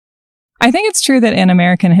I think it's true that in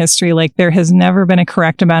American history, like, there has never been a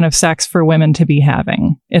correct amount of sex for women to be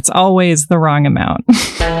having. It's always the wrong amount.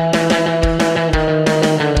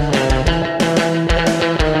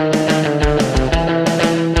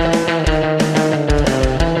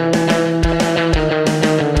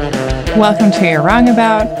 Welcome to You're Wrong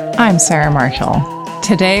About. I'm Sarah Marshall.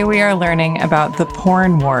 Today we are learning about the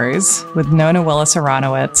porn wars with Nona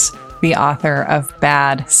Willis-Aronowitz, the author of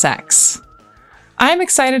Bad Sex. I'm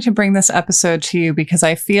excited to bring this episode to you because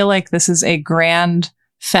I feel like this is a grand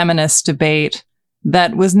feminist debate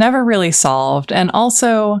that was never really solved, and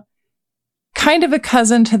also kind of a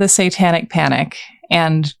cousin to the Satanic Panic.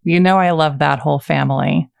 And you know I love that whole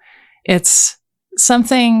family. It's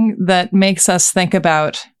something that makes us think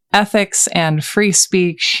about ethics and free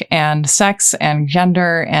speech and sex and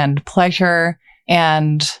gender and pleasure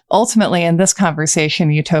and ultimately in this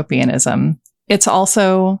conversation, utopianism. It's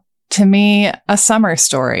also, to me, a summer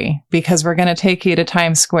story because we're going to take you to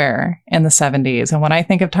Times Square in the 70s. And when I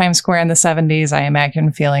think of Times Square in the 70s, I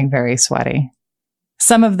imagine feeling very sweaty.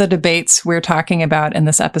 Some of the debates we're talking about in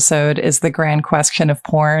this episode is the grand question of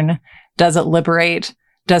porn. Does it liberate?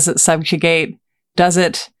 Does it subjugate? Does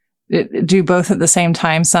it do both at the same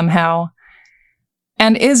time somehow?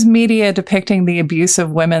 And is media depicting the abuse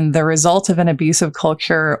of women the result of an abusive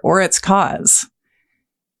culture or its cause?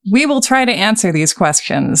 We will try to answer these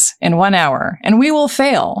questions in 1 hour, and we will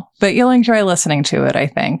fail, but you'll enjoy listening to it, I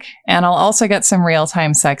think. And I'll also get some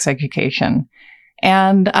real-time sex education.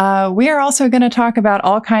 And we are also going to talk about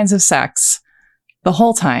all kinds of sex the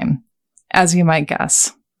whole time, as you might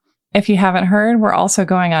guess. If you haven't heard, we're also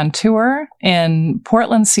going on tour in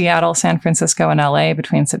Portland, Seattle, San Francisco, and LA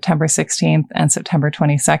between September 16th and September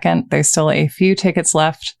 22nd. There's still a few tickets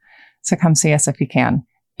left, so come see us if you can.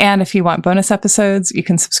 And if you want bonus episodes, you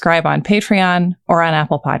can subscribe on Patreon or on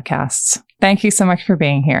Apple Podcasts. Thank you so much for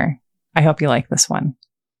being here. I hope you like this one.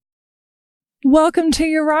 Welcome to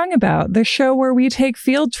You're Wrong About, the show where we take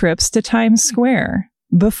field trips to Times Square.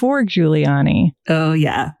 Before Giuliani. Oh,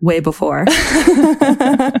 yeah. Way before.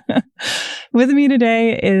 With me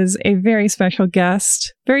today is a very special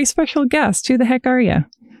guest. Very special guest. Who the heck are you?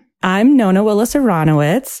 I'm Nona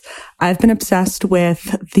Willis-Aronowitz. I've been obsessed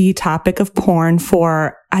with the topic of porn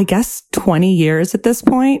for, I guess, 20 years at this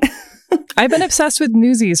point. I've been obsessed with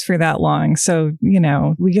Newsies for that long. So, you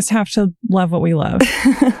know, we just have to love what we love.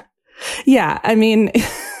 Yeah. I mean...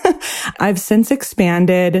 I've since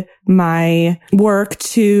expanded my work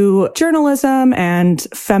to journalism and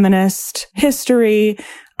feminist history.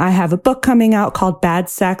 I have a book coming out called Bad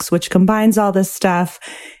Sex, which combines all this stuff.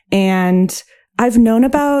 And I've known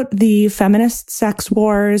about the feminist sex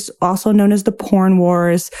wars, also known as the porn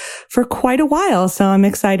wars, for quite a while. So I'm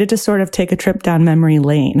excited to sort of take a trip down memory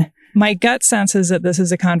lane. My gut sense is that this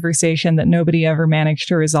is a conversation that nobody ever managed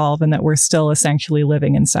to resolve and that we're still essentially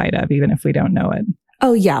living inside of, even if we don't know it.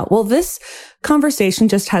 Oh, yeah. Well, this conversation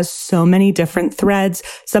just has so many different threads,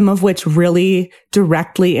 some of which really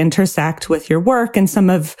directly intersect with your work and some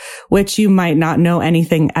of which you might not know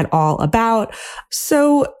anything at all about.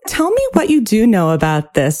 So tell me what you do know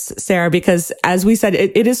about this, Sarah, because as we said,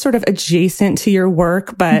 it is sort of adjacent to your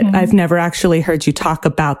work, but I've never actually heard you talk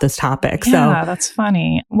about this topic. Yeah, that's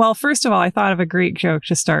funny. Well, first of all, I thought of a great joke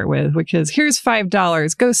to start with, which is, here's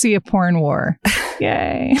 $5, go see a porn war.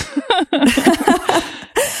 Yay.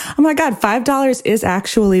 Oh my God, $5 is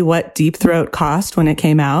actually what Deep Throat cost when it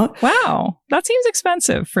came out. Wow. That seems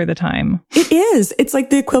expensive for the time. It is. It's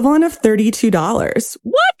like the equivalent of $32.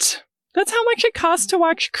 What? That's how much it cost to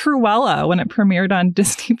watch Cruella when it premiered on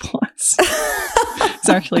Disney+. It's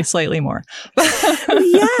actually slightly more.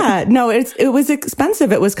 Yeah. No, it was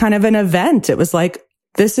expensive. It was kind of an event. It was like,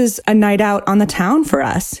 this is a night out on the town for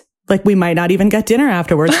us. Like, we might not even get dinner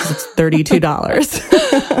afterwards because it's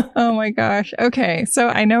 $32. Oh my gosh. Okay. So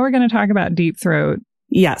I know we're going to talk about Deep Throat.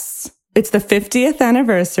 Yes. It's the 50th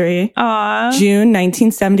anniversary. Aww. June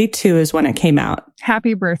 1972 is when it came out.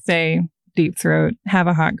 Happy birthday, Deep Throat. Have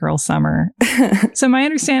a hot girl summer. So my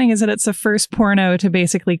understanding is that it's the first porno to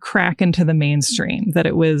basically crack into the mainstream, that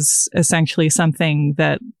it was essentially something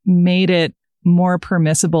that made it more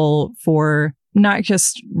permissible for not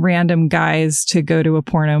just random guys to go to a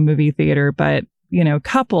porno movie theater, but, you know,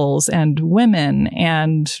 couples and women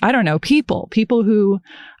and, I don't know, people who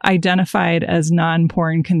identified as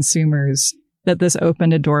non-porn consumers, that this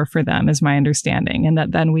opened a door for them, is my understanding. And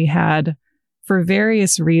that then we had, for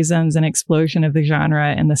various reasons, an explosion of the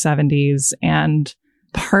genre in the 70s and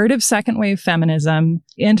part of second wave feminism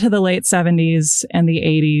into the late 70s and the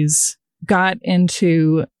 80s got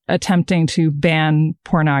into attempting to ban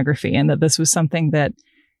pornography, and that this was something that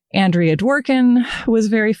Andrea Dworkin was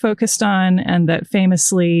very focused on, and that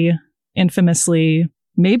famously infamously,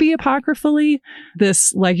 maybe apocryphally,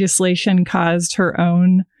 this legislation caused her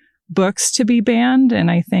own books to be banned. And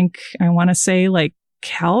I think I want to say like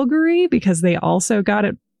Calgary, because they also got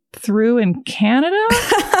it through in Canada.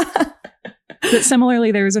 But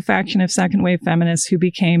similarly, there was a faction of second wave feminists who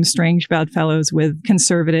became strange bedfellows with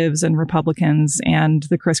conservatives and Republicans and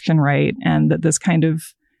the Christian right. And that this kind of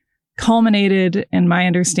culminated, in my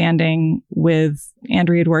understanding, with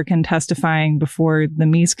Andrea Dworkin testifying before the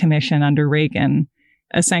Mies Commission under Reagan,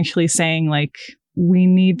 essentially saying, like, we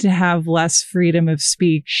need to have less freedom of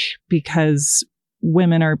speech because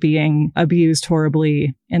women are being abused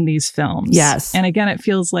horribly in these films. Yes. And again, it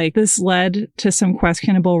feels like this led to some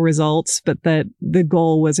questionable results, but that the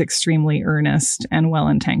goal was extremely earnest and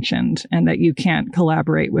well-intentioned, and that you can't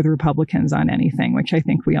collaborate with Republicans on anything, which I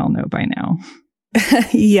think we all know by now.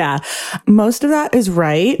 Yeah, most of that is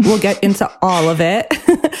right. We'll get into all of it.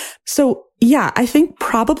 So yeah, I think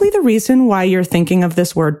probably the reason why you're thinking of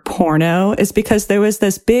this word porno is because there was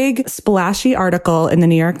this big splashy article in the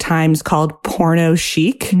New York Times called Porno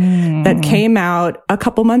Chic that came out a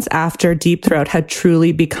couple months after Deep Throat had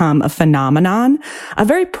truly become a phenomenon, a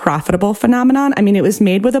very profitable phenomenon. I mean, it was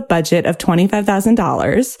made with a budget of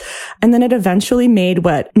 $25,000, and then it eventually made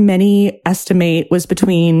what many estimate was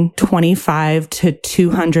between $25 to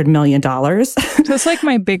 $200 million. So it's like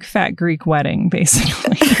My Big Fat Greek Wedding,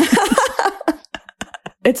 basically.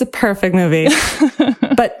 It's a perfect movie,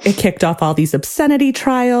 but it kicked off all these obscenity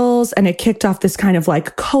trials, and it kicked off this kind of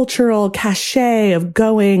like cultural cachet of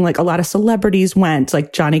going, like a lot of celebrities went,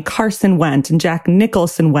 like Johnny Carson went and Jack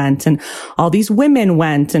Nicholson went and all these women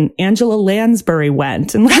went and Angela Lansbury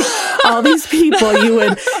went and like all these people you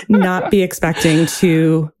would not be expecting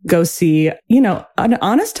to go see, you know, an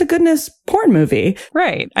honest to goodness porn movie.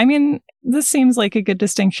 Right. I mean, this seems like a good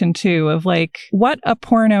distinction too of like what a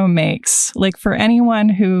porno makes. Like for anyone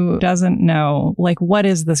who doesn't know, like what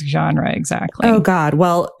is this genre exactly? Oh God.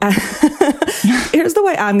 Well, here's the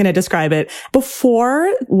way I'm going to describe it.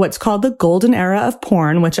 Before what's called the golden era of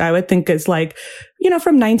porn, which I would think is like, you know,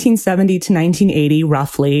 from 1970 to 1980,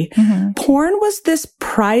 roughly, porn was this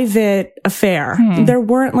private affair. There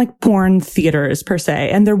weren't like porn theaters per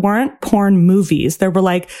se, and there weren't porn movies. There were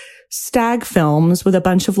like stag films with a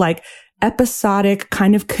bunch of like episodic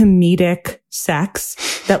kind of comedic sex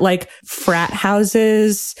that like frat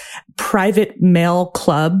houses, private male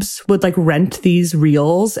clubs would like rent these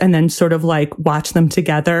reels and then sort of like watch them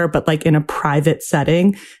together, but like in a private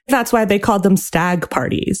setting. That's why they called them stag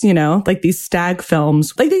parties, you know, like these stag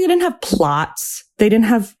films. Like they didn't have plots. They didn't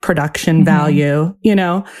have production value, you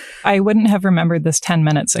know? I wouldn't have remembered this 10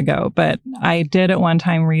 minutes ago, but I did at one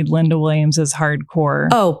time read Linda Williams's Hardcore.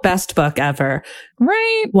 Oh, best book ever.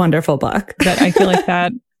 Right. Wonderful book. But I feel like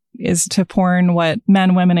that is to porn what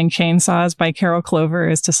Men, Women, and Chainsaws by Carol Clover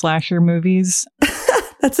is to slasher movies.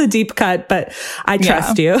 That's a deep cut, but I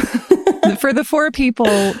trust you. For the 4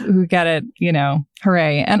 people who get it, you know,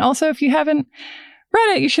 hooray. And also, if you haven't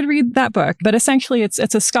read it, you should read that book. But essentially, it's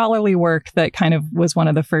a scholarly work that kind of was one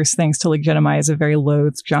of the first things to legitimize a very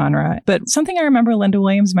loathed genre. But something I remember Linda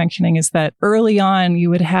Williams mentioning is that early on, you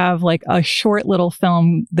would have like a short little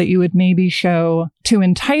film that you would maybe show to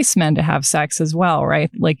entice men to have sex as well, right?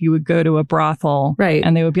 Like you would go to a brothel, right?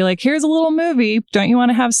 And they would be like, here's a little movie. Don't you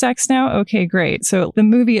want to have sex now? Okay, great. So the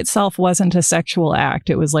movie itself wasn't a sexual act.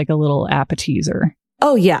 It was like a little appetizer.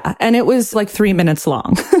 Oh, yeah. And it was like 3 minutes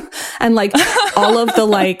long. And like all of the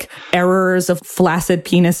like errors of flaccid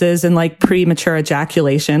penises and like premature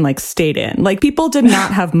ejaculation like stayed in. Like people did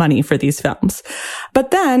not have money for these films. But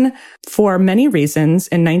then for many reasons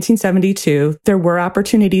in 1972, there were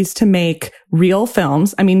opportunities to make real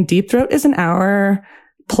films. I mean, Deep Throat is an hour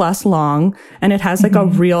plus long, and it has like a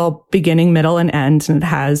real beginning, middle, and end. And it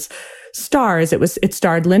has stars. It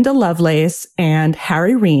starred Linda Lovelace and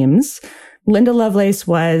Harry Reams. Linda Lovelace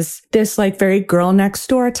was this like very girl next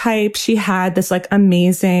door type. She had this like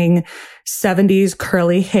amazing 70s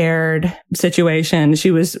curly haired situation. She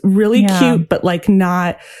was really cute, but like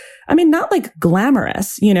not like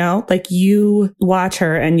glamorous, you know, like you watch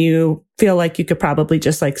her and you feel like you could probably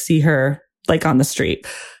just like see her like on the street.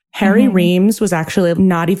 Harry Reams was actually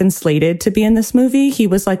not even slated to be in this movie. He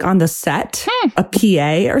was like on the set, a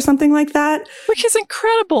PA or something like that. Which is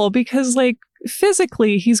incredible because like,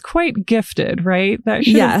 physically, he's quite gifted, right? That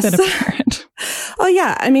should have been apparent. Oh,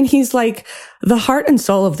 yeah. I mean, he's like the heart and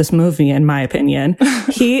soul of this movie, in my opinion.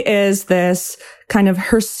 He is this kind of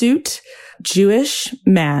hirsute Jewish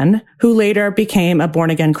man who later became a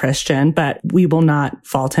born-again Christian, but we will not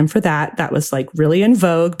fault him for that. That was like really in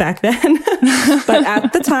vogue back then. But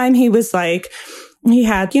at the time, he was like He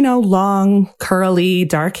had, long, curly,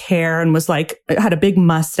 dark hair and was had a big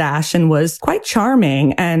mustache and was quite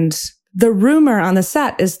charming. And the rumor on the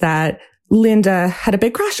set is that Linda had a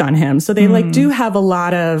big crush on him. So they do have a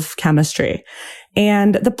lot of chemistry.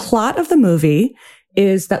 And the plot of the movie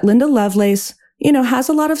is that Linda Lovelace, has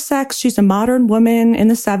a lot of sex. She's a modern woman in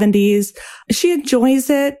the 70s. She enjoys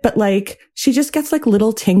it, but she just gets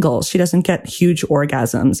little tingles. She doesn't get huge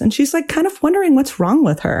orgasms. And she's kind of wondering what's wrong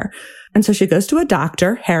with her. And so she goes to a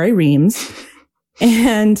doctor, Harry Reams,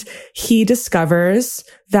 and he discovers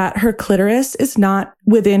that her clitoris is not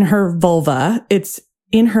within her vulva. It's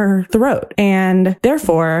in her throat. And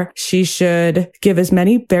therefore, she should give as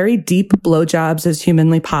many very deep blowjobs as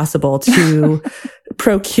humanly possible to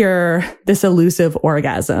procure this elusive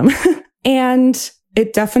orgasm. And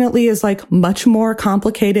it definitely is much more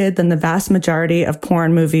complicated than the vast majority of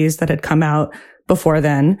porn movies that had come out before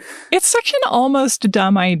then. It's such an almost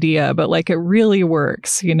dumb idea, but it really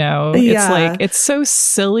works, Yeah. It's so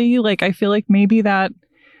silly. I feel maybe that,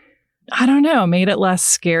 I don't know, made it less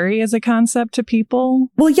scary as a concept to people.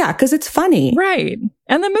 Well, yeah, because it's funny. Right.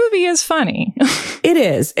 And the movie is funny. It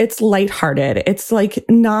is. It's lighthearted. It's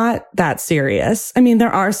not that serious. I mean,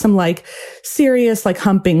 there are some serious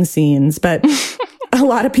humping scenes, but a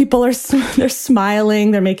lot of people they're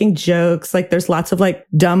smiling, they're making jokes. There's lots of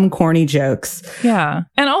dumb, corny jokes. Yeah.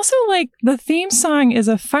 And also the theme song is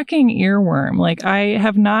a fucking earworm. I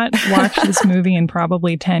have not watched this movie in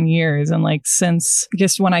probably 10 years. And since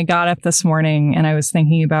just when I got up this morning and I was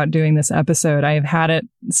thinking about doing this episode, I've had it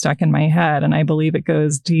stuck in my head. And I believe it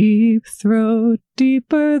goes, deep throat,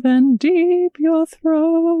 deeper than deep your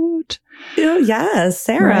throat. Oh, yes,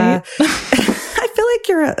 Sarah. Right? I feel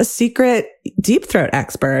you're a secret deep throat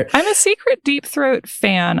expert. I'm a secret deep throat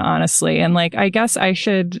fan, honestly. And I guess I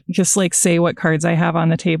should just say what cards I have on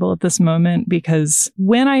the table at this moment, because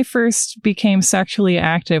when I first became sexually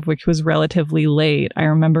active, which was relatively late, I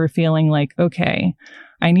remember feeling okay,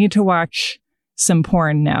 I need to watch some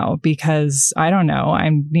porn now because I don't know, I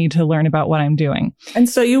need to learn about what I'm doing. And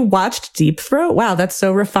so you watched Deep Throat? Wow, that's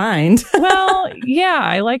so refined. Well, yeah,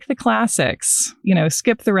 I like the classics.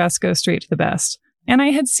 Skip the rest, go straight to the best. And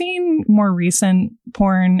I had seen more recent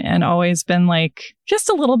porn and always been just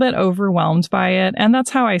a little bit overwhelmed by it. And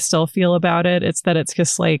that's how I still feel about it. It's that it's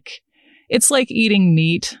just it's like eating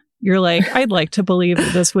meat. You're I'd like to believe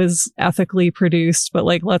that this was ethically produced, but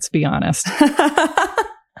let's be honest.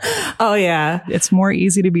 Oh, yeah. It's more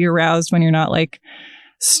easy to be aroused when you're not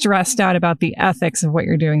stressed out about the ethics of what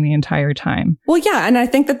you're doing the entire time. Well, yeah. And I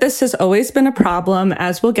think that this has always been a problem,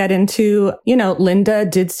 as we'll get into. Linda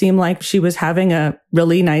did seem like she was having a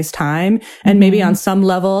really nice time. And maybe on some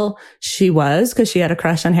level she was, because she had a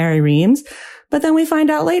crush on Harry Reams. But then we find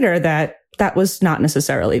out later that that was not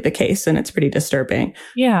necessarily the case. And it's pretty disturbing.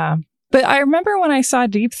 Yeah. But I remember when I saw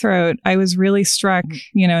Deep Throat, I was really struck,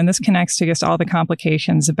 and this connects to just all the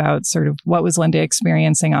complications about sort of what was Linda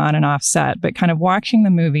experiencing on and off set. But kind of watching the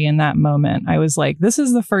movie in that moment, I was this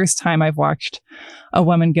is the first time I've watched a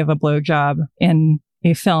woman give a blowjob in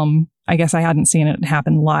a film. I guess I hadn't seen it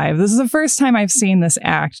happen live. This is the first time I've seen this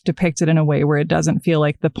act depicted in a way where it doesn't feel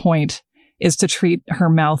like the point is to treat her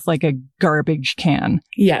mouth like a garbage can.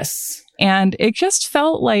 Yes. And it just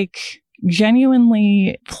felt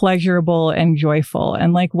genuinely pleasurable and joyful.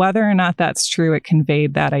 And whether or not that's true, it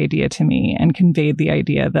conveyed that idea to me and conveyed the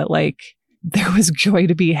idea that there was joy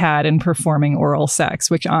to be had in performing oral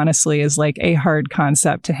sex, which honestly is a hard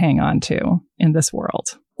concept to hang on to in this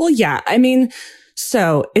world. Well, yeah. I mean,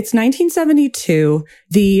 so it's 1972.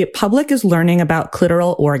 The public is learning about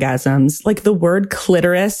clitoral orgasms. The word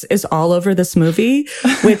clitoris is all over this movie,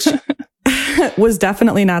 which was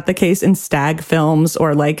definitely not the case in stag films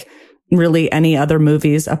or really any other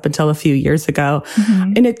movies up until a few years ago.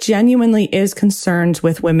 Mm-hmm. And it genuinely is concerned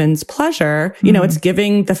with women's pleasure. Mm-hmm. It's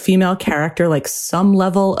giving the female character some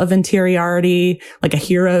level of interiority, a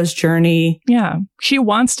hero's journey. Yeah. She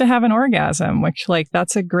wants to have an orgasm, which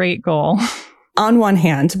that's a great goal. On one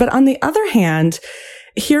hand. But on the other hand,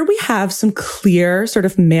 here we have some clear sort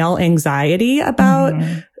of male anxiety about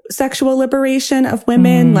sexual liberation of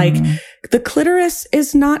women. The clitoris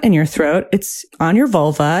is not in your throat. It's on your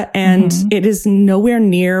vulva, and it is nowhere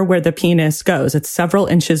near where the penis goes. It's several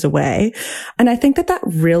inches away. And I think that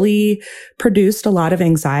really produced a lot of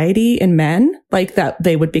anxiety in men, that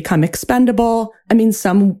they would become expendable. I mean,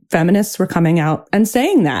 some feminists were coming out and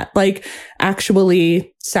saying that,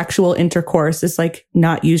 actually sexual intercourse is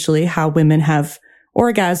not usually how women have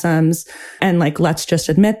orgasms. And let's just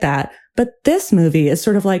admit that. But this movie is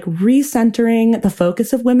sort of recentering the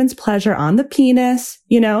focus of women's pleasure on the penis,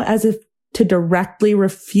 as if to directly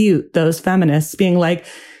refute those feminists being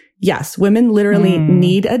yes, women literally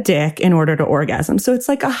need a dick in order to orgasm. So it's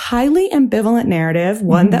like a highly ambivalent narrative,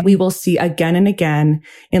 one that we will see again and again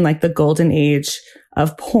in like the golden age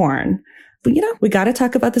of porn. But, we got to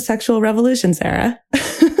talk about the sexual revolution, Sarah.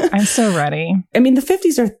 I'm so ready. I mean, the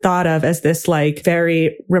 50s are thought of as this like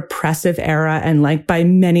very repressive era. And like by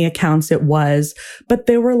many accounts it was, but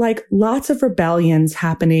there were like lots of rebellions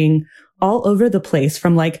happening all over the place,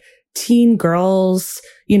 from like teen girls,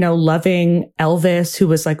 loving Elvis, who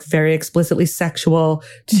was like very explicitly sexual,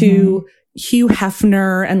 to Hugh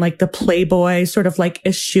Hefner and like the Playboy sort of like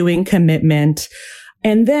eschewing commitment.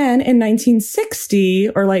 And then in 1960,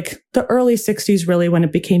 or like the early 60s, really, when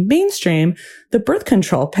it became mainstream, the birth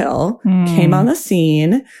control pill came on the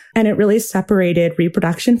scene, and it really separated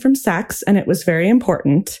reproduction from sex. And it was very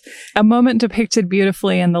important. A moment depicted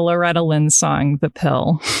beautifully in the Loretta Lynn song, The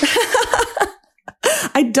Pill.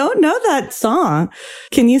 I don't know that song.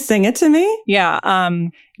 Can you sing it to me? Yeah.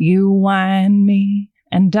 You wine me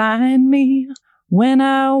and dine me when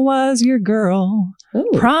I was your girl. Ooh.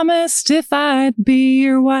 Promised if I'd be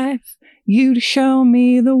your wife, you'd show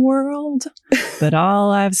me the world. But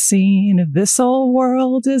all I've seen of this old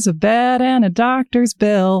world is a bed and a doctor's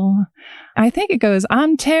bill. I think it goes,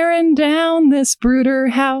 I'm tearing down this brooder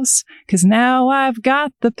house, 'cause now I've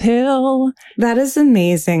got the pill. That is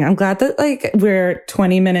amazing. I'm glad that like we're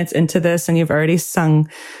 20 minutes into this and you've already sung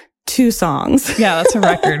 2 songs. Yeah, that's a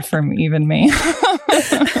record from even me.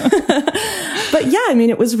 But yeah, I mean,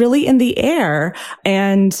 it was really in the air,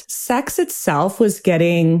 and sex itself was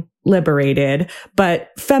getting liberated, but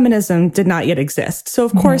feminism did not yet exist. So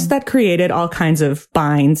of course that created all kinds of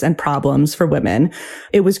binds and problems for women.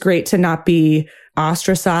 It was great to not be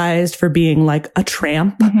ostracized for being like a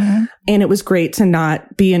tramp. And it was great to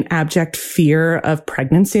not be in abject fear of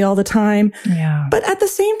pregnancy all the time. Yeah. But at the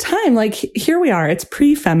same time, like here we are, it's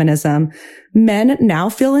pre-feminism. Men now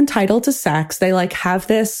feel entitled to sex. They like have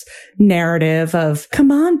this narrative of,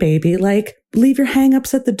 come on, baby, like leave your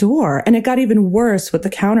hangups at the door. And it got even worse with the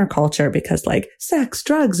counterculture because like sex,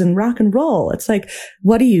 drugs, and rock and roll. It's like,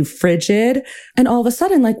 what are you, frigid? And all of a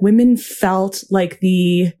sudden, like women felt like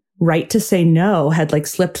the right to say no had like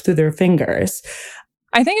slipped through their fingers.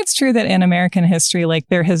 I think it's true that in American history, like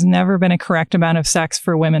there has never been a correct amount of sex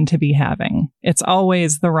for women to be having. It's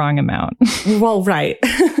always the wrong amount. Well, right.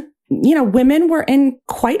 Women were in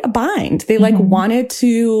quite a bind. They like wanted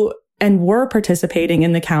to and were participating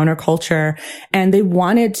in the counterculture, and they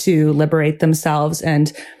wanted to liberate themselves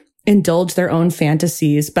and indulge their own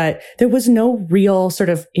fantasies. But there was no real sort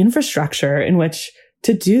of infrastructure in which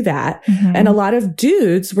to do that. And a lot of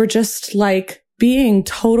dudes were just like being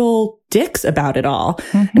total dicks about it all.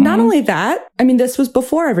 And not only that, I mean, this was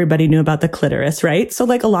before everybody knew about the clitoris, right? So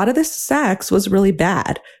like a lot of this sex was really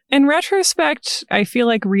bad. In retrospect, I feel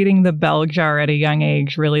like reading the Bell Jar at a young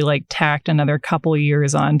age really like tacked another couple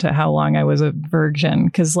years on to how long I was a virgin.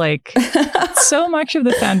 Cause like so much of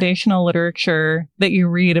the foundational literature that you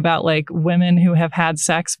read about like women who have had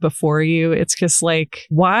sex before you, it's just like,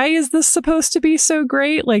 why is this supposed to be so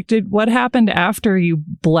great? Like, what happened after you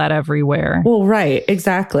bled everywhere? Well, right.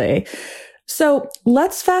 Exactly. So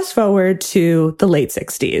let's fast forward to the late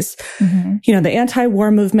 60s. The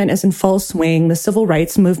anti-war movement is in full swing. The civil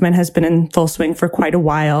rights movement has been in full swing for quite a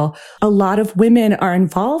while. A lot of women are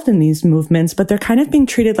involved in these movements, but they're kind of being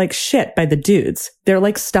treated like shit by the dudes. They're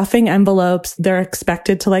like stuffing envelopes. They're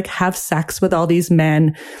expected to like have sex with all these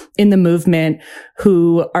men in the movement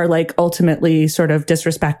who are like ultimately sort of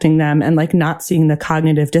disrespecting them and like not seeing the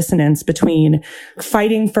cognitive dissonance between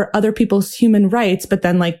fighting for other people's human rights, but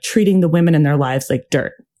then like treating the women in their lives like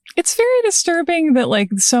dirt. It's very disturbing that like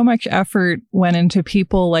so much effort went into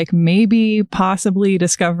people like maybe possibly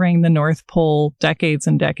discovering the North Pole decades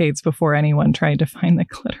and decades before anyone tried to find the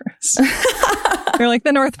clitoris. They're like,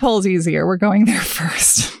 the North Pole's easier. We're going there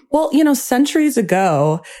first. Well, centuries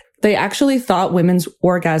ago, they actually thought women's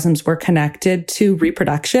orgasms were connected to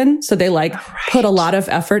reproduction. So they put a lot of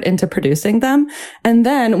effort into producing them. And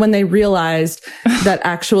then when they realized that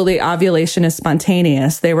actually ovulation is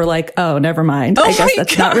spontaneous, they were like, oh, never mind. I guess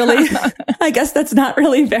that's not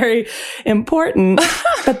really very important.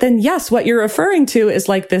 But then yes, what you're referring to is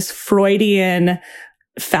like this Freudian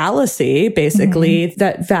fallacy, basically,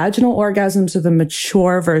 that vaginal orgasms are the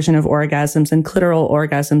mature version of orgasms and clitoral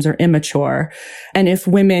orgasms are immature. And if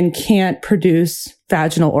women can't produce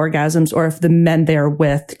vaginal orgasms, or if the men they're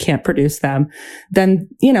with can't produce them, then,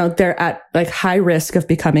 they're at like high risk of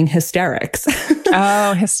becoming hysterics.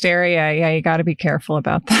 Oh, hysteria. Yeah, you got to be careful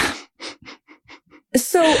about that.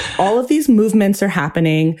 So all of these movements are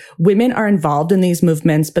happening. Women are involved in these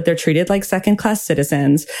movements, but they're treated like second-class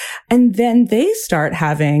citizens. And then they start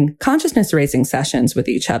having consciousness raising sessions with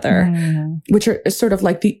each other, which are sort of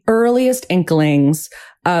like the earliest inklings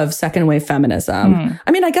of second wave feminism.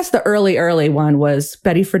 I mean, I guess the early one was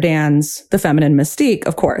Betty Friedan's The Feminine Mystique,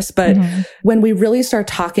 of course. But when we really start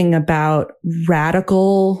talking about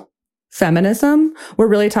radical feminism, we're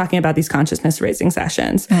really talking about these consciousness raising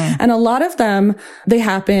sessions. And a lot of them, they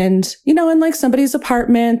happened, you know, in like somebody's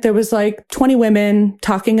apartment. There was like 20 women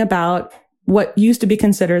talking about what used to be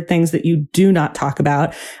considered things that you do not talk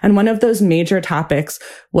about. And one of those major topics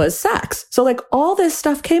was sex. So like all this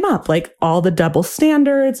stuff came up, like all the double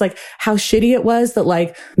standards, like how shitty it was that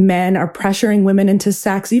like men are pressuring women into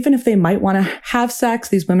sex, even if they might want to have sex.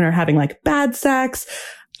 These women are having like bad sex.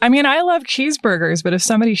 I mean, I love cheeseburgers, but if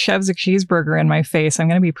somebody shoves a cheeseburger in my face, I'm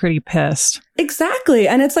going to be pretty pissed. Exactly.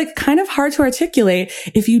 And it's like kind of hard to articulate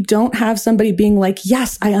if you don't have somebody being like,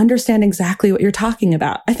 yes, I understand exactly what you're talking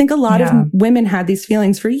about. I think a lot of women had these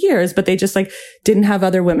feelings for years, but they just like didn't have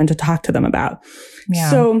other women to talk to them about. Yeah.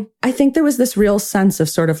 So I think there was this real sense of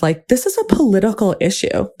sort of like, this is a political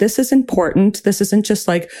issue. This is important. This isn't just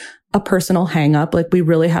like a personal hang up. Like we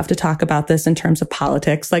really have to talk about this in terms of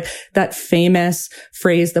politics. Like that famous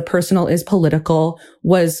phrase, the personal is political,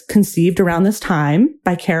 was conceived around this time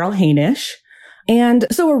by Carol Hainish. And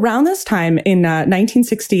so around this time in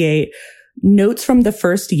 1968, Notes from the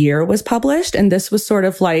First Year was published. And this was sort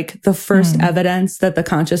of like the first evidence that the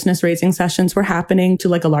consciousness raising sessions were happening to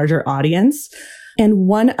like a larger audience. And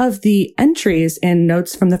one of the entries in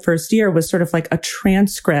Notes from the First Year was sort of like a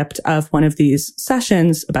transcript of one of these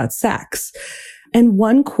sessions about sex. And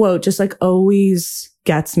one quote just like always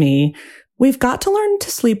gets me. We've got to learn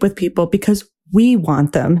to sleep with people because we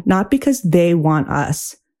want them, not because they want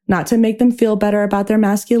us, not to make them feel better about their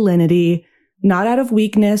masculinity, not out of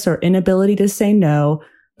weakness or inability to say no,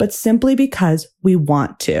 but simply because we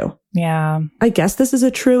want to. Yeah. I guess this is a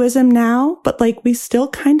truism now, but like we still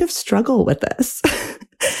kind of struggle with this,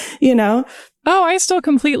 you know? Oh, I still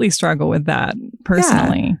completely struggle with that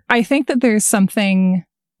personally. Yeah. I think that there's something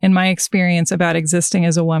in my experience about existing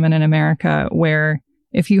as a woman in America where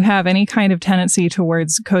if you have any kind of tendency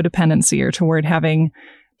towards codependency or toward having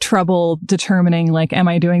trouble determining, like, am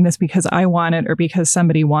I doing this because I want it or because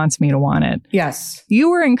somebody wants me to want it? Yes. You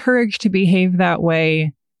were encouraged to behave that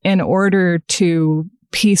way in order to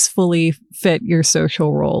peacefully fit your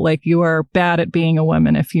social role. Like you are bad at being a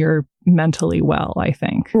woman if you're mentally well, I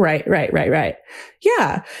think. Right.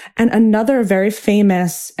 Yeah. And another very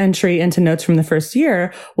famous entry into Notes from the First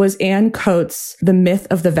Year was Anne Coates' The Myth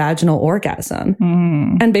of the Vaginal Orgasm.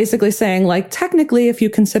 And basically saying like, technically, if you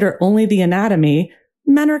consider only the anatomy,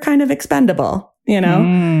 men are kind of expendable. You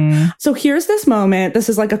know? So here's this moment. This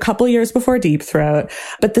is like a couple years before Deep Throat,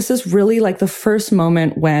 but this is really like the first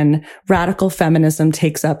moment when radical feminism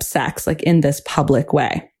takes up sex, like in this public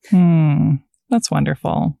way. That's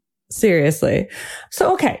wonderful. Seriously.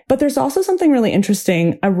 So, okay. But there's also something really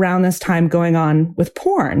interesting around this time going on with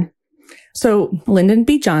porn. So Lyndon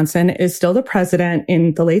B. Johnson is still the president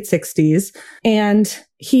in the late 60s, and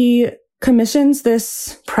he commissions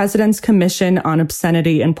this President's Commission on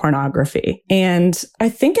Obscenity and Pornography. And I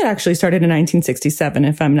think it actually started in 1967,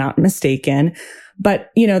 if I'm not mistaken.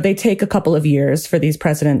 But, you know, they take a couple of years for these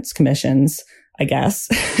President's Commissions, I guess.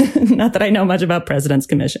 Not that I know much about President's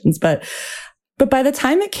Commissions, but by the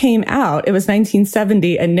time it came out, it was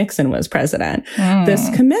 1970 and Nixon was president.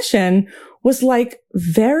 This commission was like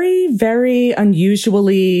very, very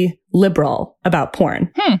unusually liberal about porn.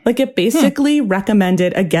 Like it basically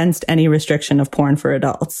recommended against any restriction of porn for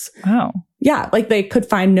adults. Wow. Yeah. Like they could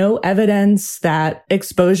find no evidence that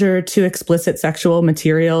exposure to explicit sexual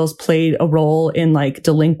materials played a role in like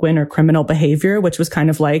delinquent or criminal behavior, which was kind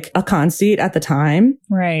of like a conceit at the time.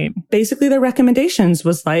 Right. Basically, their recommendations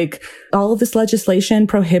was like all of this legislation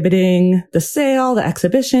prohibiting the sale, the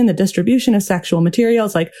exhibition, the distribution of sexual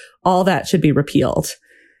materials, like all that should be repealed.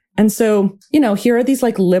 And so, you know, here are these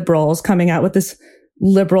like liberals coming out with this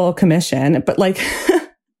liberal commission, but like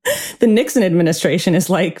the Nixon administration is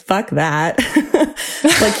like, fuck that.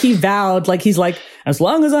 Like he vowed, like he's like, as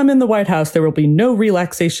long as I'm in the White House, there will be no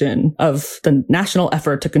relaxation of the national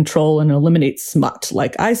effort to control and eliminate smut.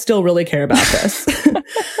 Like I still really care about this.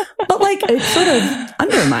 But like it sort of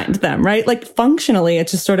undermined them, right? Like functionally, it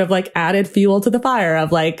just sort of like added fuel to the fire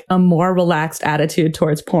of like a more relaxed attitude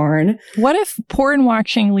towards porn. What if porn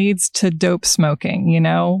watching leads to dope smoking? You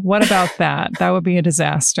know, what about that? That would be a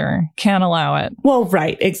disaster. Can't allow it. Well,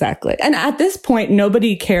 right. Exactly. And at this point,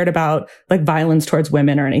 nobody cared about like violence towards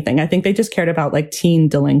women or anything. I think they just cared about like teen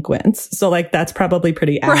delinquents. So like that's probably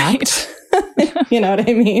pretty apt. Right. You know what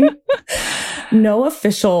I mean? No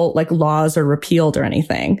official like laws are repealed or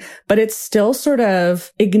anything, but it still sort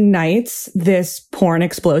of ignites this porn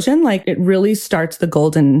explosion. Like it really starts the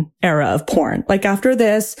golden era of porn. Like after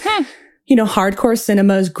this, you know, hardcore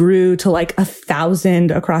cinemas grew to like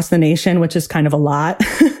 1,000 across the nation, which is kind of a lot.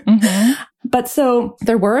 Mm-hmm. But so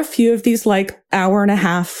there were a few of these like hour and a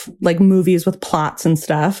half like movies with plots and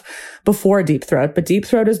stuff before Deep Throat. But Deep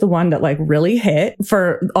Throat is the one that like really hit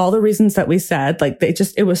for all the reasons that we said. Like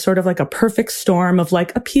it was sort of like a perfect storm of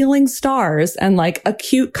like appealing stars and like a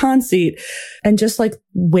cute conceit and just like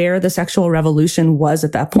where the sexual revolution was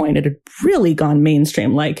at that point. It had really gone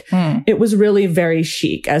mainstream. Like it was really very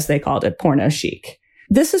chic, as they called it, porno chic.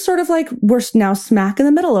 This is sort of like we're now smack in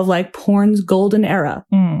the middle of like porn's golden era.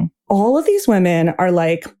 All of these women are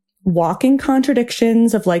like walking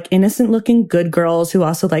contradictions of like innocent looking good girls who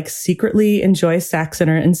also like secretly enjoy sex and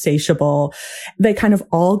are insatiable. They kind of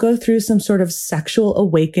all go through some sort of sexual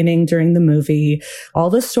awakening during the movie. All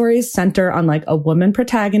the stories center on like a woman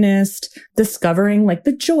protagonist discovering like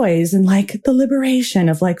the joys and like the liberation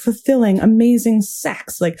of like fulfilling amazing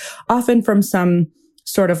sex, like often from some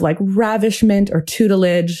sort of like ravishment or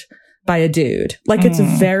tutelage by a dude. Like it's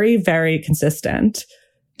very, very consistent.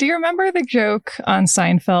 Do you remember the joke on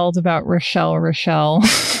Seinfeld about Rochelle?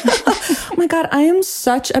 Oh my God, I am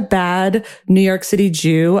such a bad New York City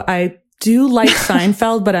Jew. I do like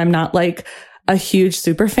Seinfeld, but I'm not like a huge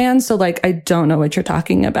super fan. So like, I don't know what you're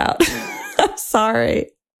talking about. I'm sorry.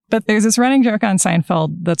 But there's this running joke on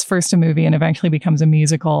Seinfeld that's first a movie and eventually becomes a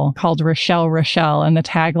musical called Rochelle. And the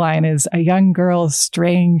tagline is a young girl's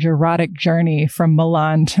strange erotic journey from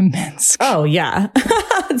Milan to Minsk. Oh, yeah.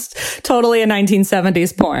 It's totally a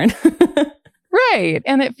 1970s porn. Right.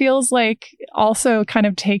 And it feels like also kind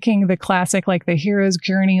of taking the classic, like the hero's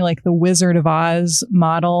journey, like the Wizard of Oz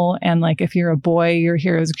model. And like if you're a boy, your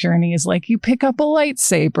hero's journey is like you pick up a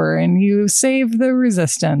lightsaber and you save the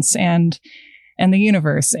resistance and the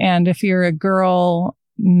universe. And if you're a girl,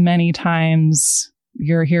 many times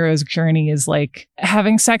your hero's journey is like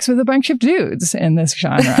having sex with a bunch of dudes in this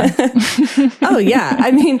genre. Oh, yeah. I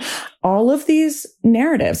mean, all of these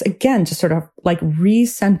narratives, again, just sort of like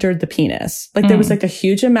re-centered the penis. Like there was like a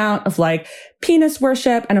huge amount of like penis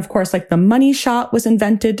worship. And of course, like the money shot was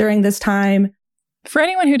invented during this time. For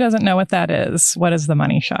anyone who doesn't know what that is, what is the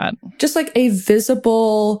money shot? Just like a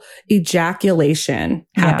visible ejaculation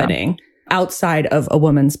happening outside of a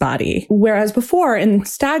woman's body. Whereas before in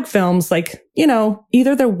stag films, like, you know,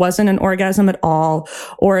 either there wasn't an orgasm at all,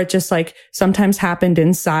 or it just like sometimes happened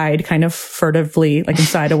inside kind of furtively, like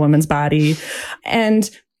inside a woman's body. And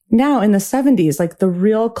now in the 70s, like the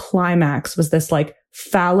real climax was this like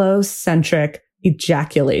phallocentric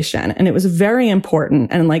ejaculation. And it was very important.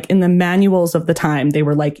 And like in the manuals of the time, they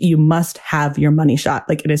were like, you must have your money shot.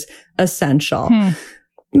 Like it is essential.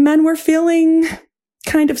 Men were feeling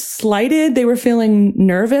kind of slighted. They were feeling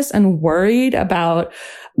nervous and worried about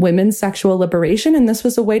women's sexual liberation. And this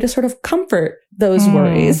was a way to sort of comfort those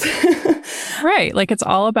worries. Right. Like it's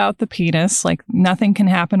all about the penis. Like nothing can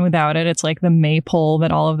happen without it. It's like the maypole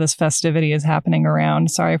that all of this festivity is happening around.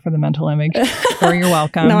 Sorry for the mental image. Or you're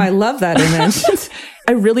welcome. No, I love that image.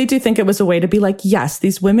 I really do think it was a way to be like, yes,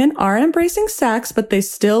 these women are embracing sex, but they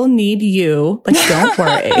still need you. Like, don't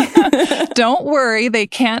worry. Don't worry. They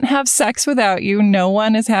can't have sex without you. No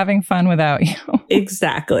one is having fun without you.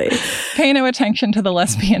 Exactly. Pay no attention to the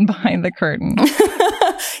lesbian behind the curtain.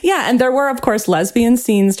 Yeah. And there were, of course, lesbian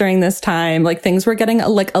scenes during this time. Like things were getting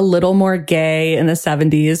like a little more gay in the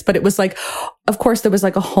 70s, but it was like, of course, there was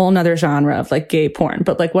like a whole nother genre of like gay porn.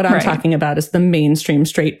 But like what I'm talking about is the mainstream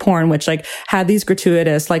straight porn, which like had these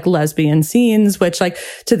gratuitous like lesbian scenes, which like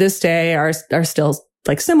to this day are still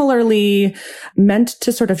like similarly meant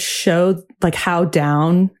to sort of show like how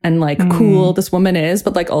down and like cool this woman is.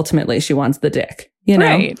 But like ultimately she wants the dick, you know?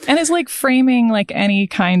 Right. And it's like framing like any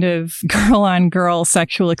kind of girl on girl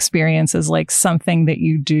sexual experience as like something that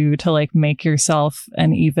you do to like make yourself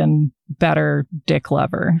an even better dick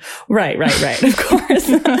lover. Right. Of course.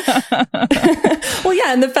 Well,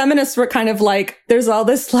 yeah. And the feminists were kind of like, there's all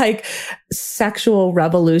this like sexual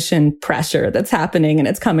revolution pressure that's happening, and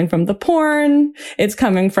it's coming from the porn. It's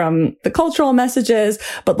coming from the cultural messages,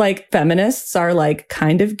 but like feminists are like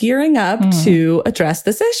kind of gearing up to address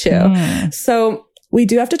this issue. So we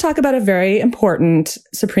do have to talk about a very important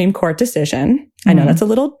Supreme Court decision I know that's a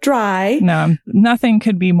little dry. No, nothing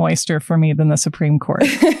could be moister for me than the Supreme Court.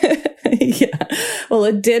 Yeah. Well,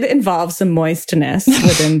 it did involve some moistness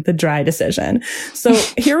within the dry decision. So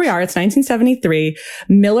here we are. It's 1973.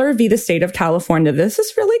 Miller v. the state of California. This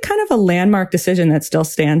is really kind of a landmark decision that still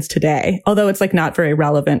stands today, although it's like not very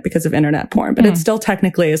relevant because of internet porn, but it still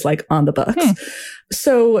technically is like on the books.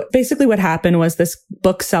 So basically what happened was this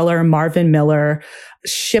bookseller, Marvin Miller,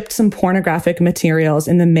 shipped some pornographic materials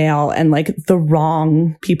in the mail and like the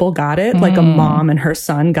wrong people got it. Like a mom and her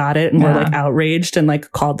son got it and were like outraged and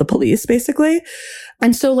like called the police basically.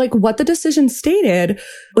 And so like what the decision stated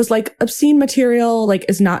was like obscene material like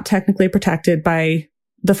is not technically protected by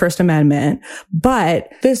the First Amendment,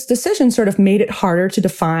 but this decision sort of made it harder to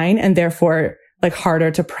define and therefore like harder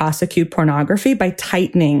to prosecute pornography by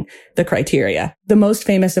tightening the criteria. The most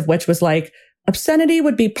famous of which was like, obscenity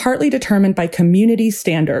would be partly determined by community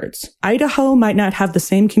standards. Idaho might not have the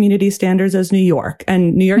same community standards as New York,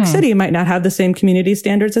 and New York City might not have the same community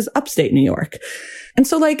standards as upstate New York. And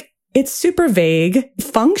so like, it's super vague.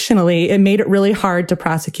 Functionally, it made it really hard to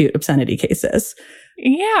prosecute obscenity cases.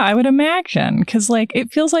 Yeah, I would imagine, because like,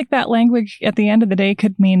 it feels like that language at the end of the day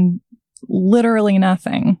could mean literally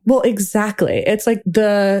nothing. Well, exactly. It's like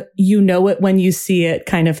the you know it when you see it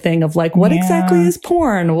kind of thing of like, what exactly is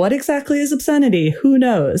porn? What exactly is obscenity? Who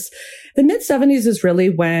knows? The mid-70s is really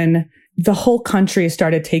when the whole country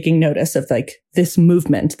started taking notice of like this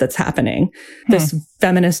movement that's happening, this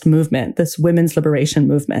feminist movement, this women's liberation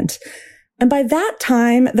movement. And by that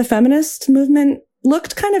time, the feminist movement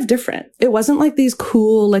looked kind of different. It wasn't like these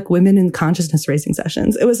cool, like women in consciousness raising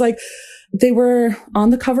sessions. It was like, they were on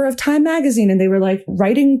the cover of Time magazine and they were like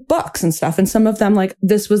writing books and stuff. And some of them, like,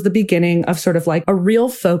 this was the beginning of sort of like a real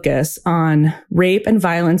focus on rape and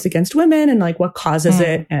violence against women and like what causes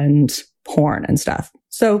it and porn and stuff.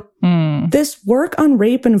 So this work on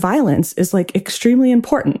rape and violence is like extremely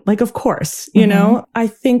important. Like, of course, you know, I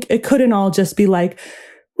think it couldn't all just be like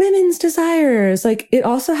women's desires. Like it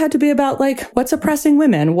also had to be about like what's oppressing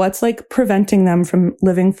women, what's like preventing them from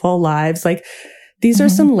living full lives. Like, these are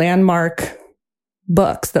some landmark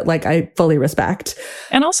books that like I fully respect.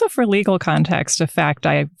 And also for legal context, a fact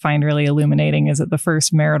I find really illuminating is that the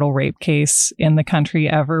first marital rape case in the country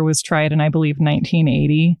ever was tried in, I believe,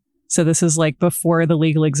 1980. So this is like before the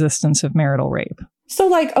legal existence of marital rape. So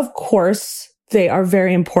like, of course, they are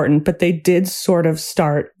very important, but they did sort of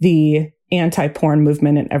start the anti-porn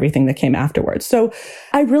movement and everything that came afterwards. So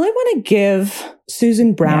I really want to give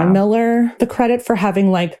Susan Brown Miller the credit for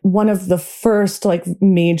having like one of the first like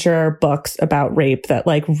major books about rape that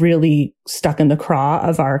like really stuck in the craw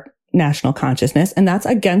of our national consciousness. And that's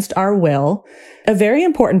Against Our Will, a very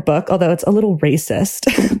important book, although it's a little racist.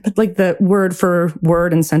 Like the word for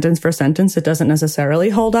word and sentence for sentence, it doesn't necessarily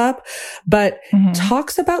hold up, but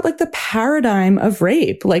talks about like the paradigm of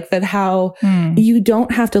rape, like that how you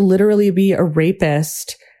don't have to literally be a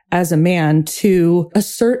rapist as a man to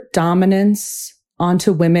assert dominance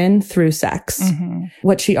onto women through sex.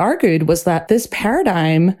 What she argued was that this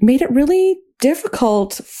paradigm made it really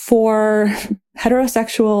difficult for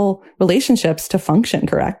heterosexual relationships to function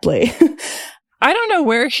correctly. I don't know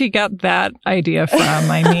where she got that idea from.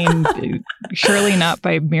 I mean, surely not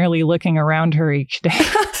by merely looking around her each day.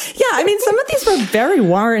 Yeah, I mean, some of these were very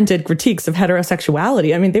warranted critiques of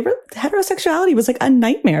heterosexuality. I mean, heterosexuality was like a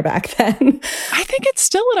nightmare back then. I think it's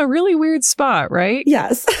still in a really weird spot, right?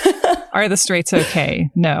 Yes. Are the straights okay?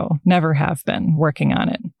 No, never have been. Working on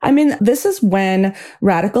it. I mean, this is when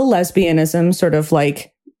radical lesbianism sort of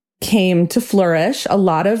like came to flourish. A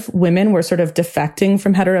lot of women were sort of defecting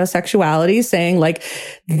from heterosexuality, saying like,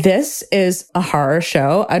 this is a horror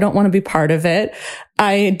show. I don't want to be part of it.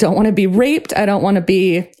 I don't want to be raped. I don't want to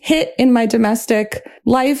be hit in my domestic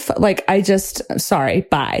life. Like, sorry,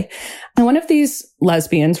 bye. And one of these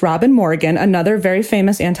lesbians, Robin Morgan, another very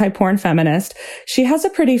famous anti-porn feminist, she has a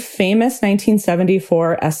pretty famous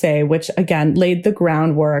 1974 essay, which again laid the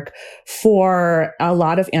groundwork for a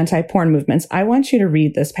lot of anti-porn movements. I want you to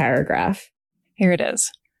read this paragraph. Here it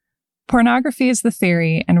is. Pornography is the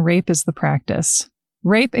theory and rape is the practice.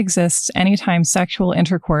 Rape exists anytime sexual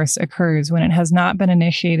intercourse occurs when it has not been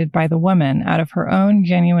initiated by the woman out of her own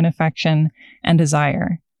genuine affection and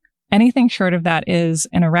desire. Anything short of that is,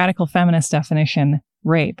 in a radical feminist definition,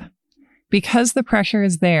 rape. Because the pressure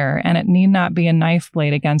is there and it need not be a knife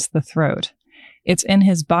blade against the throat. It's in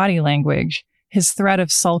his body language, his threat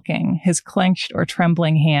of sulking, his clenched or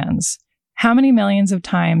trembling hands. How many millions of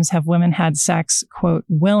times have women had sex, quote,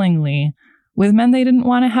 willingly, with men they didn't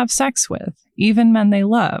want to have sex with, even men they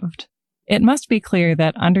loved? It must be clear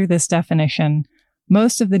that under this definition,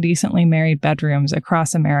 most of the decently married bedrooms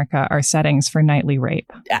across America are settings for nightly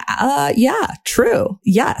rape. Yeah, true.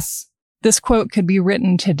 Yes. This quote could be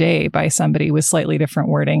written today by somebody with slightly different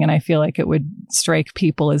wording, and I feel like it would strike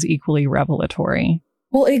people as equally revelatory.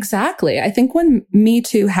 Well, exactly. I think when Me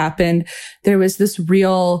Too happened, there was this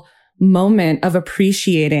real moment of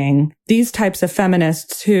appreciating these types of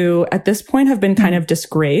feminists who at this point have been kind of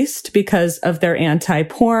disgraced because of their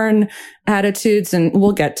anti-porn attitudes. And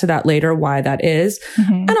we'll get to that later, why that is.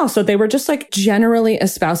 And also they were just like generally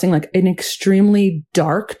espousing like an extremely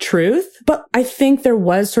dark truth. But I think there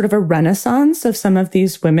was sort of a renaissance of some of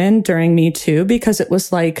these women during Me Too, because it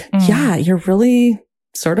was like, yeah, you're really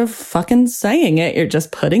sort of fucking saying it. You're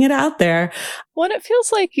just putting it out there. Well, it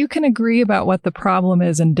feels like you can agree about what the problem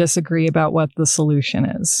is and disagree about what the solution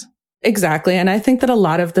is. Exactly. And I think that a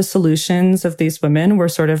lot of the solutions of these women were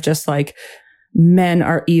sort of just like, men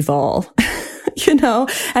are evil, you know?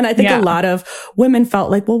 And I think a lot of women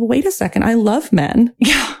felt like, well, wait a second. I love men.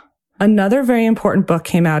 Yeah. Another very important book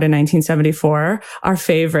came out in 1974. Our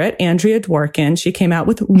favorite, Andrea Dworkin. She came out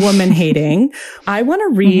with Woman Hating. I want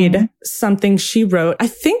to read something she wrote. I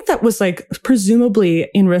think that was like presumably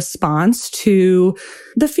in response to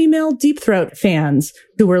the female Deep Throat fans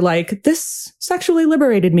who were like, this sexually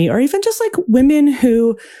liberated me, or even just like women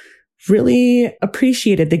who really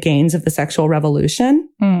appreciated the gains of the sexual revolution.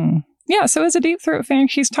 Yeah, so as a Deep Throat fan,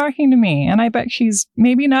 she's talking to me, and I bet she's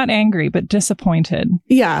maybe not angry, but disappointed.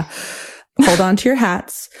 Yeah. Hold on to your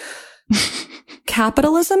hats.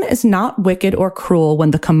 Capitalism is not wicked or cruel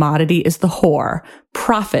when the commodity is the whore.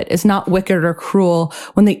 Profit is not wicked or cruel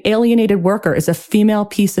when the alienated worker is a female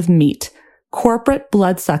piece of meat. Corporate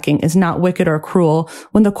bloodsucking is not wicked or cruel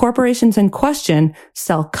when the corporations in question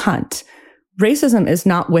sell cunt. Racism is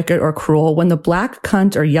not wicked or cruel when the black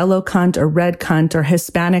cunt or yellow cunt or red cunt or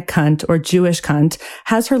Hispanic cunt or Jewish cunt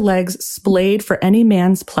has her legs splayed for any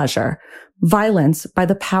man's pleasure. Violence by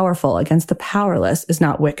the powerful against the powerless is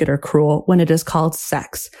not wicked or cruel when it is called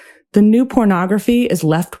sex. The new pornography is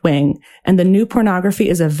left wing, and the new pornography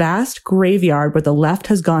is a vast graveyard where the left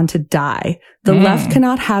has gone to die. The left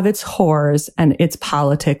cannot have its whores and its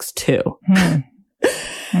politics too.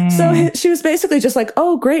 So she was basically just like,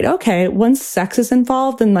 oh, great. Okay. Once sex is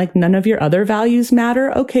involved and like none of your other values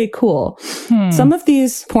matter. Okay, cool. Some of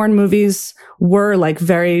these porn movies were like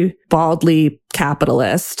very baldly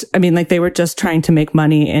capitalist. I mean, like they were just trying to make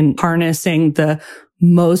money and harnessing the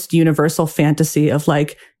most universal fantasy of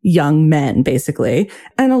like young men, basically.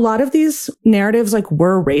 And a lot of these narratives like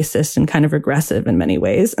were racist and kind of regressive in many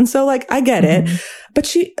ways. And so like, I get it. But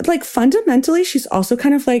she like fundamentally, she's also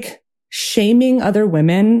kind of like shaming other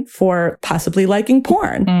women for possibly liking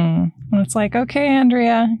porn. It's like, okay,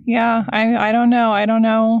 Andrea. Yeah, I don't know.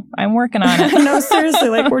 I'm working on it. No, seriously,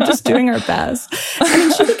 like we're just doing our best. I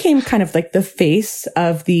mean, she became kind of like the face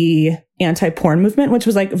of the anti-porn movement, which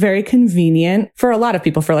was like very convenient for a lot of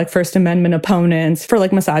people, for like First Amendment opponents, for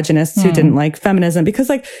like misogynists who didn't like feminism, because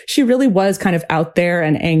like she really was kind of out there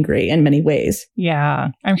and angry in many ways. Yeah.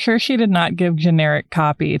 I'm sure she did not give generic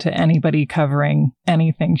copy to anybody covering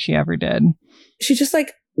anything she ever did. She just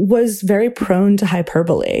like was very prone to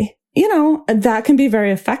hyperbole. You know, that can be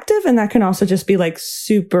very effective, and that can also just be like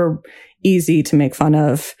super easy to make fun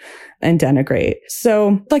of and denigrate.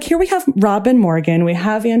 So like here we have Robin Morgan, we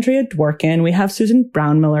have Andrea Dworkin, we have Susan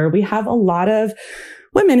Brownmiller, we have a lot of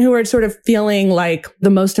women who are sort of feeling like the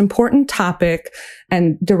most important topic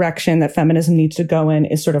and direction that feminism needs to go in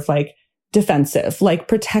is sort of like defensive, like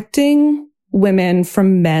protecting women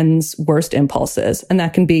from men's worst impulses. And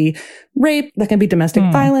that can be rape, that can be domestic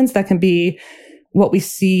violence, that can be what we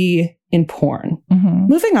see in porn.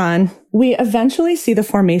 Moving on, we eventually see the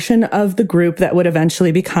formation of the group that would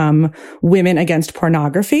eventually become Women Against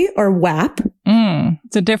Pornography, or WAP.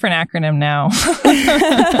 It's a different acronym now.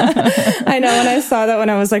 I know. When I saw that when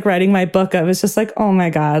I was like writing my book, I was just like, oh my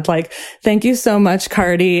God, like, thank you so much,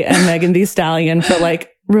 Cardi and Megan Thee Stallion, for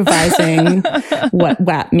like revising what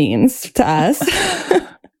WAP means to us.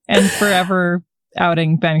 And forever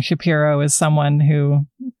outing Ben Shapiro as someone who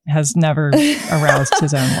has never aroused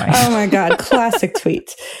his own wife. Oh my God. Classic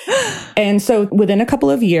tweet. And so within a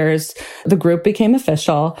couple of years, the group became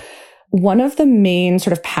official. One of the main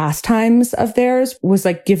sort of pastimes of theirs was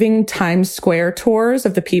like giving Times Square tours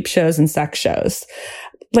of the peep shows and sex shows.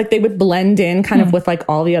 Like they would blend in kind of with like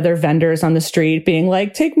all the other vendors on the street being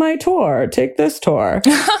like, take my tour, take this tour.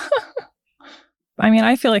 I mean,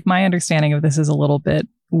 I feel like my understanding of this is a little bit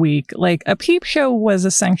weak. Like a peep show was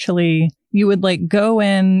essentially, you would like go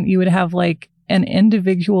in, you would have like an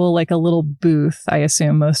individual, like a little booth, I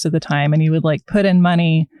assume most of the time. And you would like put in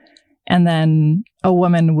money, and then a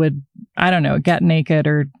woman would, I don't know, get naked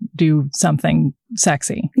or do something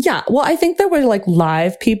sexy. Yeah. Well, I think there were like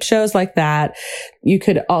live peep shows like that. You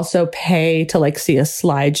could also pay to like see a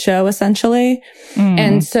slideshow essentially.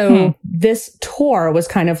 And so this tour was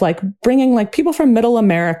kind of like bringing like people from middle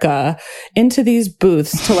America into these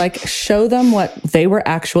booths to like show them what they were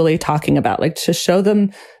actually talking about, like to show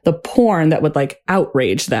them the porn that would like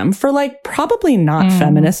outrage them for like probably not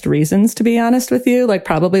feminist reasons, to be honest with you, like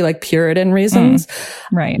probably like Puritan reasons.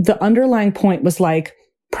 Right. The underlying point was like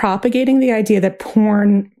propagating the idea that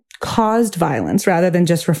porn caused violence rather than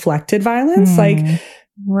just reflected violence. Like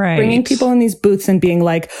bringing people in these booths and being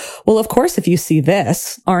like, well, of course, if you see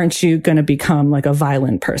this, aren't you going to become like a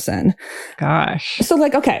violent person? Gosh. So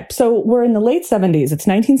like, okay, so we're in the late 70s. It's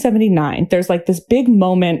 1979. There's like this big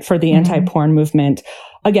moment for the anti-porn movement.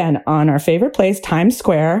 Again, on our favorite place, Times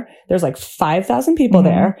Square. There's like 5,000 people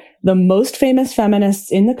there. The most famous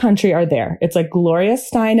feminists in the country are there. It's like Gloria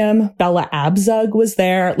Steinem, Bella Abzug was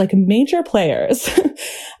there, like major players.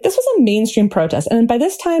 This was a mainstream protest. And by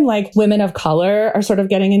this time, like women of color are sort of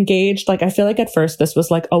getting engaged. Like I feel like at first this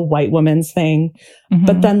was like a white woman's thing.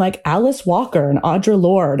 But then like Alice Walker and Audre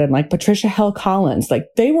Lorde and like Patricia Hill Collins, like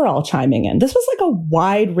they were all chiming in. This was like a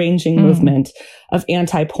wide ranging movement of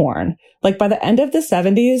anti-porn. Like by the end of the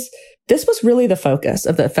 70s, this was really the focus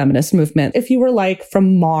of the feminist movement. If you were like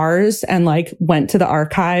from Mars and like went to the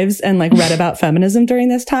archives and like read about feminism during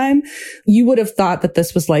this time, you would have thought that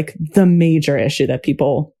this was like the major issue that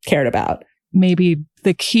people cared about. Maybe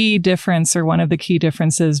the key difference or one of the key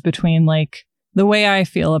differences between like the way I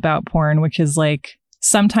feel about porn, which is like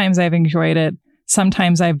sometimes I've enjoyed it.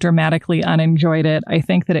 Sometimes I've dramatically unenjoyed it. I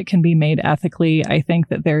think that it can be made ethically. I think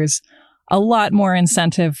that there's a lot more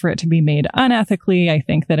incentive for it to be made unethically. I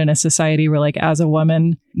think that in a society where like as a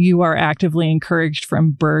woman, you are actively encouraged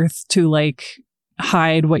from birth to like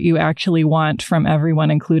hide what you actually want from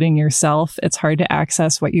everyone, including yourself. It's hard to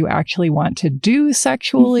access what you actually want to do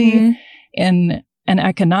sexually in an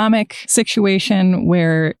economic situation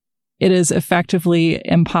where it is effectively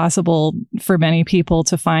impossible for many people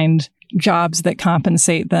to find jobs that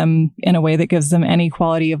compensate them in a way that gives them any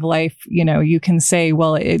quality of life. You know, you can say,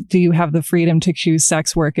 well, do you have the freedom to choose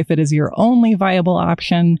sex work if it is your only viable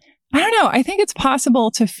option? I don't know. I think it's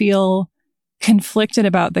possible to feel conflicted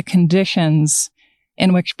about the conditions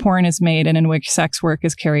in which porn is made and in which sex work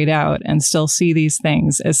is carried out and still see these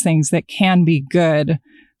things as things that can be good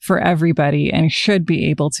for everybody and should be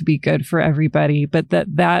able to be good for everybody, but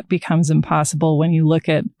that becomes impossible when you look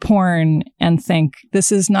at porn and think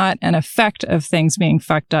this is not an effect of things being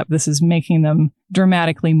fucked up. This is making them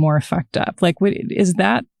dramatically more fucked up. Like, is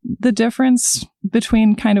that the difference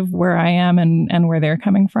between kind of where I am and where they're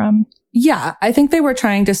coming from? Yeah, I think they were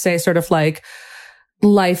trying to say sort of like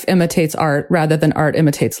life imitates art rather than art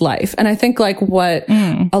imitates life. And I think like what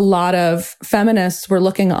a lot of feminists were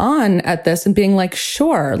looking on at this and being like,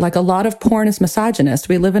 sure, like a lot of porn is misogynist.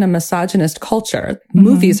 We live in a misogynist culture.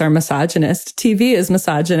 Movies are misogynist. TV is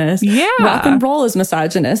misogynist. Yeah. Rock and roll is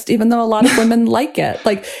misogynist, even though a lot of women like it.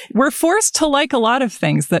 Like we're forced to like a lot of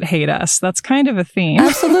things that hate us. That's kind of a theme.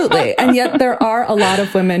 Absolutely. And yet there are a lot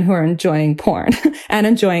of women who are enjoying porn and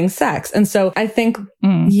enjoying sex. And so I think,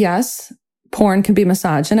 yes, porn can be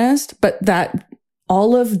misogynist, but that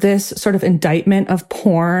all of this sort of indictment of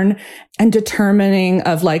porn and determining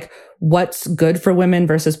of like what's good for women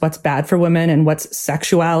versus what's bad for women and what's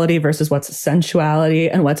sexuality versus what's sensuality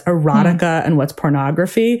and what's erotica and what's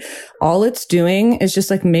pornography, all it's doing is just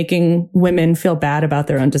like making women feel bad about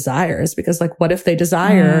their own desires. Because like, what if they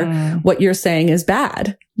desire what you're saying is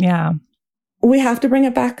bad? Yeah. We have to bring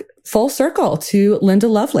it back full circle to Linda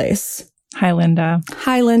Lovelace. Hi, Linda.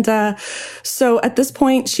 Hi, Linda. So at this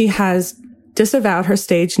point, she has disavowed her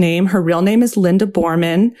stage name. Her real name is Linda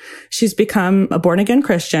Borman. She's become a born-again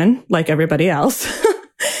Christian, like everybody else.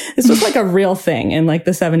 This was like a real thing in like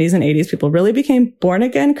the 70s and 80s. People really became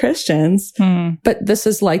born-again Christians. But this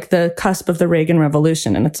is like the cusp of the Reagan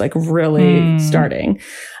Revolution, and it's like really starting.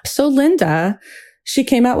 So Linda, she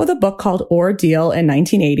came out with a book called Ordeal in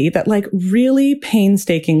 1980 that like really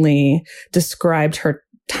painstakingly described her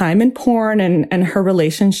time in porn and her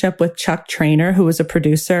relationship with Chuck Trainer, who was a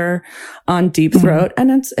producer on Deep Throat. And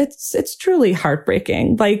it's truly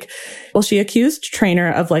heartbreaking. Like, well, she accused Trainer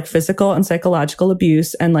of like physical and psychological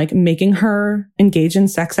abuse and like making her engage in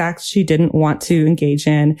sex acts she didn't want to engage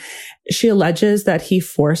in. She alleges that he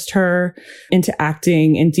forced her into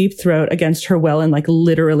acting in Deep Throat against her will and like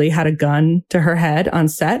literally had a gun to her head on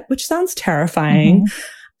set, which sounds terrifying.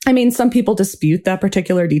 I mean, some people dispute that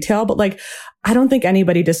particular detail, but like, I don't think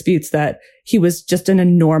anybody disputes that he was just an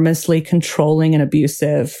enormously controlling and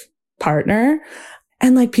abusive partner.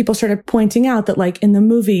 And like people started pointing out that like in the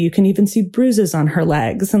movie, you can even see bruises on her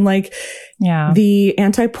legs. And like the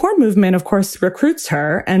anti-porn movement, of course, recruits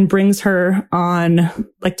her and brings her on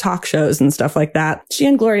like talk shows and stuff like that. She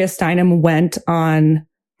and Gloria Steinem went on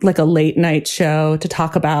like a late night show to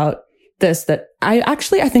talk about this that I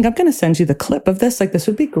think I'm going to send you the clip of this. Like this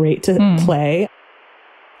would be great to play.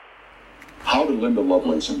 How did Linda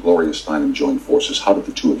Lovelace and Gloria Steinem join forces? How did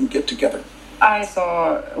the two of you get together? I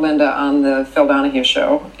saw Linda on the Phil Donahue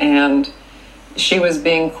show, and she was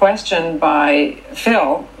being questioned by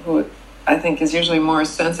Phil, who I think is usually a more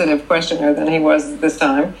sensitive questioner than he was this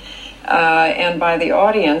time, and by the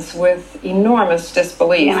audience with enormous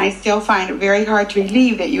disbelief. And I still find it very hard to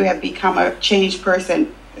believe that you have become a changed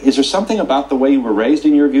person. Is there something about the way you were raised,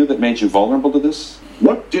 in your view, that made you vulnerable to this?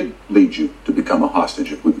 What did lead you to become a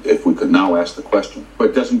hostage, if we could now ask the question? But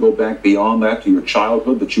it doesn't go back beyond that to your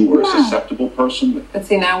childhood, that you were a susceptible person? But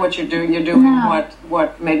see, now what you're doing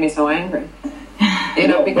what made me so angry. You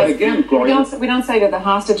know, because but again, Gloria, we don't say to the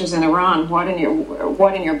hostages in Iran, what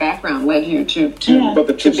in your background led you to but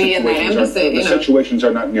the two to be in the embassy. The situations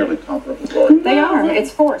are not nearly comparable, Gloria. They are. It's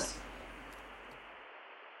force.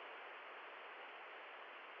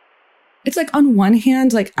 It's like on one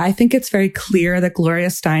hand, like I think it's very clear that Gloria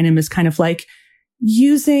Steinem is kind of like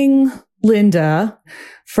using Linda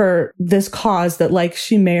for this cause that like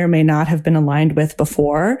she may or may not have been aligned with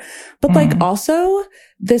before. But like also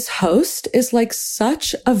this host is like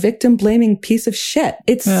such a victim blaming piece of shit.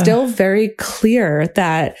 It's still very clear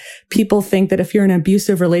that people think that if you're in an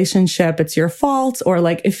abusive relationship, it's your fault. Or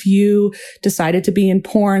like if you decided to be in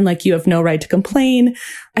porn, like you have no right to complain.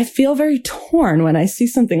 I feel very torn when I see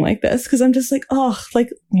something like this because I'm just like, oh,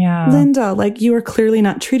 like Linda, like you were clearly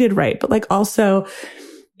not treated right. But like also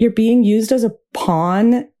you're being used as a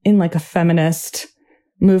pawn in like a feminist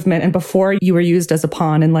movement. And before you were used as a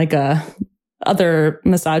pawn in like a other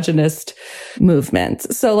misogynist movement.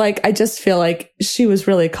 So like, I just feel like she was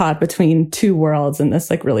really caught between two worlds in this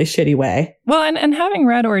like really shitty way. Well, and having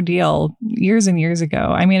read Ordeal years and years ago,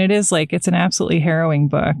 I mean, it is like, it's an absolutely harrowing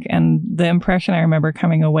book. And the impression I remember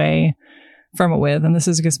coming away from it with, and this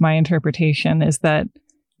is just my interpretation, is that,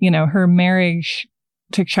 you know, her marriage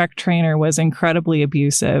to Chuck Traynor was incredibly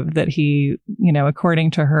abusive, that he, you know,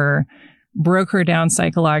 according to her, broke her down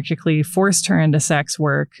psychologically, forced her into sex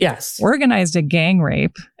work, organized a gang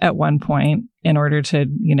rape at one point in order to,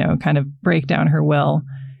 you know, kind of break down her will.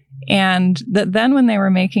 And that then when they were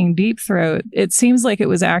making Deep Throat, it seems like it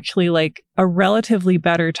was actually like a relatively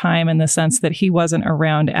better time in the sense that he wasn't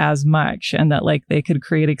around as much and that like they could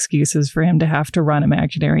create excuses for him to have to run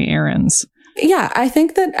imaginary errands. Yeah, I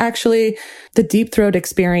think that actually the Deep Throat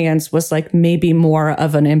experience was like maybe more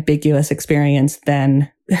of an ambiguous experience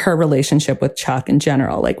than her relationship with Chuck in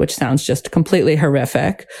general, like, which sounds just completely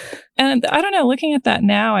horrific. And I don't know, looking at that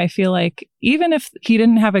now, I feel like even if he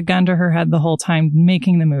didn't have a gun to her head the whole time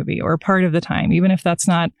making the movie or part of the time, even if that's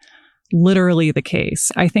not literally the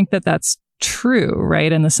case, I think that that's true,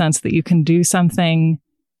 right? In the sense that you can do something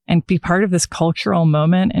and be part of this cultural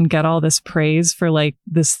moment and get all this praise for like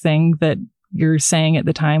this thing that you're saying at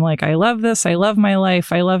the time, like, I love this, I love my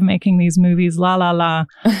life, I love making these movies, la, la, la.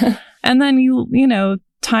 And then you know,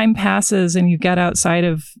 time passes and you get outside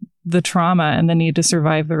of the trauma and the need to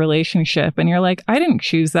survive the relationship. And you're like, I didn't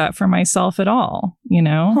choose that for myself at all, you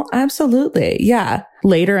know? Oh, absolutely. Yeah.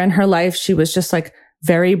 Later in her life, she was just like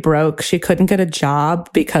very broke. She couldn't get a job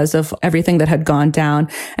because of everything that had gone down.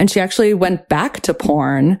 And she actually went back to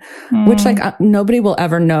porn, which like nobody will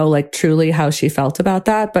ever know like truly how she felt about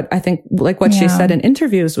that. But I think like what she said in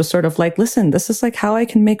interviews was sort of like, listen, this is like how I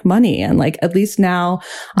can make money. And like, at least now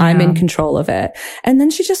I'm in control of it. And then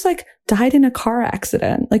she just like died in a car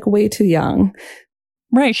accident, like way too young.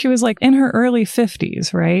 Right. She was like in her early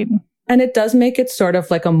 50s, right? And it does make it sort of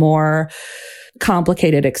like a more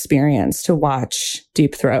complicated experience to watch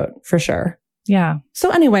Deep Throat for sure. Yeah. So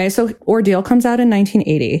anyway, so Ordeal comes out in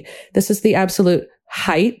 1980. This is the absolute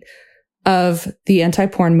height of the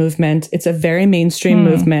anti-porn movement. It's a very mainstream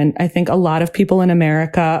movement. I think a lot of people in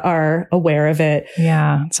America are aware of it.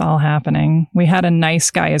 Yeah, it's all happening. We had a nice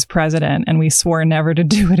guy as president and we swore never to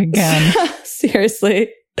do it again. Seriously.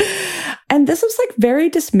 And this was like very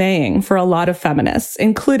dismaying for a lot of feminists,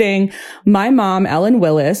 including my mom, Ellen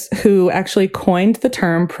Willis, who actually coined the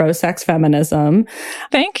term pro-sex feminism.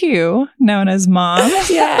 Thank you, known as Mom.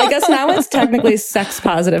 Yeah, I guess now it's technically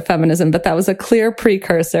sex-positive feminism, but that was a clear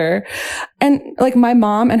precursor. And like my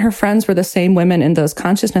mom and her friends were the same women in those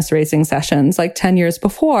consciousness raising sessions like 10 years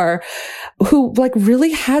before, who like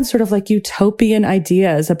really had sort of like utopian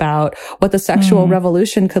ideas about what the sexual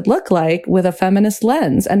revolution could look like with a feminist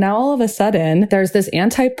lens. And now all of a sudden, sudden there's this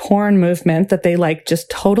anti-porn movement that they like just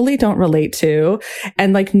totally don't relate to.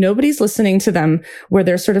 And like nobody's listening to them, where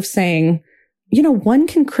they're sort of saying, you know, one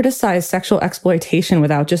can criticize sexual exploitation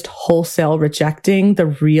without just wholesale rejecting the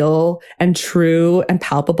real and true and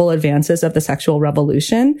palpable advances of the sexual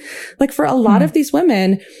revolution. Like for a lot of these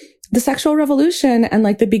women, the sexual revolution and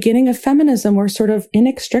like the beginning of feminism were sort of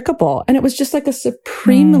inextricable. And it was just like a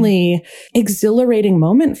supremely exhilarating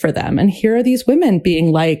moment for them. And here are these women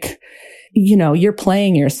being like, you know, you're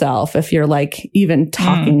playing yourself if you're like even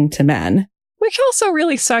talking to men. Which also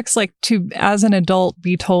really sucks, like to, as an adult,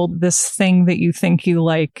 be told this thing that you think you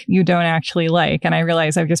like, you don't actually like. And I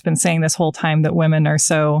realize I've just been saying this whole time that women are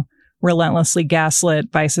so relentlessly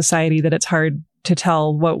gaslit by society that it's hard to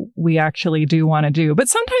tell what we actually do want to do. But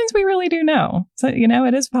sometimes we really do know. So, you know,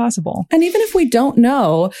 it is possible. And even if we don't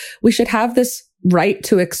know, we should have this right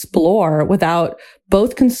to explore without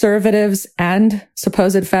both conservatives and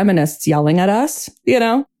supposed feminists yelling at us, you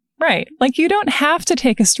know? Right. Like you don't have to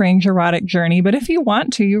take a strange erotic journey, but if you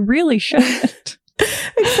want to, you really should.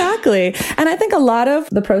 Exactly. And I think a lot of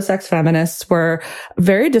the pro-sex feminists were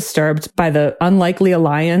very disturbed by the unlikely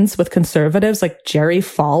alliance with conservatives like Jerry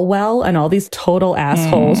Falwell and all these total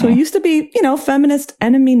assholes who used to be, you know, feminist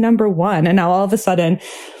enemy number one. And now all of a sudden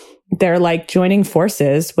they're like joining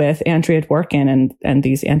forces with Andrea Dworkin and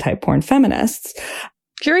these anti-porn feminists.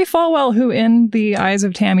 Jerry Falwell, who in The Eyes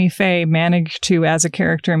of Tammy Faye managed to, as a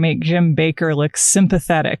character, make Jim Baker look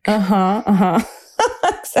sympathetic.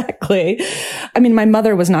 Exactly. I mean, my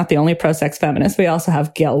mother was not the only pro-sex feminist. We also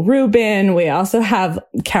have Gail Rubin. We also have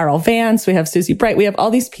Carol Vance. We have Susie Bright. We have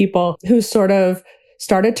all these people who sort of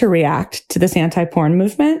started to react to this anti-porn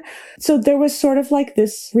movement. So there was sort of like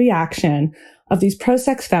this reaction of these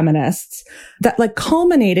pro-sex feminists that like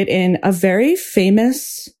culminated in a very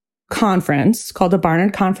famous conference called the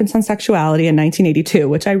Barnard Conference on Sexuality in 1982,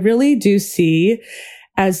 which I really do see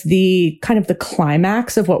as the kind of the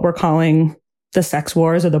climax of what we're calling the sex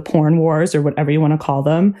wars or the porn wars or whatever you want to call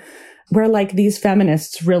them, where like these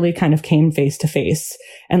feminists really kind of came face to face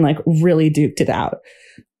and like really duked it out.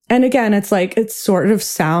 And again, it's like, it sort of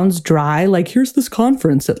sounds dry. Like, here's this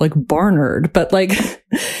conference at like Barnard, but like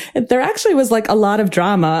there actually was like a lot of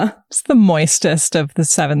drama. It's the moistest of the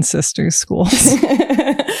Seven Sisters schools.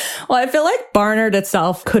 Well, I feel like Barnard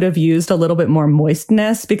itself could have used a little bit more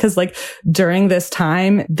moistness because like during this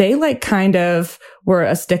time, they like kind of were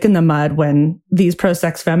a stick in the mud when these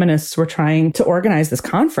pro-sex feminists were trying to organize this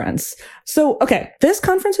conference. So, okay, this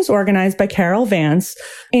conference was organized by Carol Vance,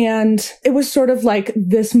 and it was sort of like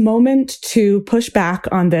this moment to push back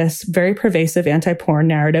on this very pervasive anti-porn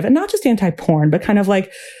narrative, and not just anti-porn, but kind of like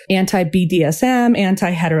anti-BDSM,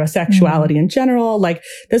 anti-heterosexuality in general. Like,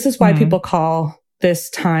 this is why people call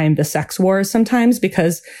this time the sex wars sometimes,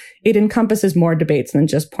 because it encompasses more debates than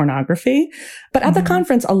just pornography. But at the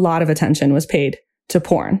conference, a lot of attention was paid to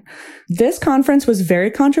porn. This conference was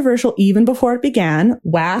very controversial even before it began.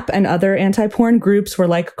 WAP and other anti-porn groups were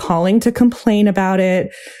like calling to complain about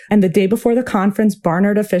it. And the day before the conference,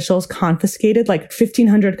 Barnard officials confiscated like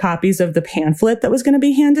 1,500 copies of the pamphlet that was going to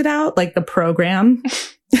be handed out, like the program.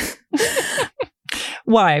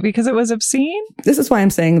 Why? Because it was obscene? This is why I'm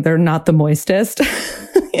saying they're not the moistest.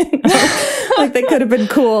 You know? Like they could have been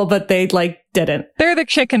cool, but they like didn't. They're the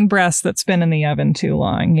chicken breast that's been in the oven too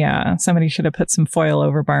long. Yeah. Somebody should have put some foil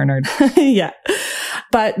over Barnard. Yeah.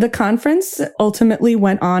 But the conference ultimately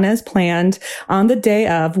went on as planned. On the day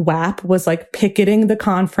of, WAP was like picketing the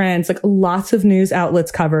conference. Like lots of news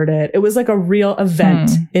outlets covered it. It was like a real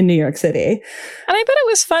event in New York City. And I bet it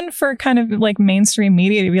was fun for kind of like mainstream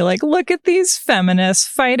media to be like, look at these feminists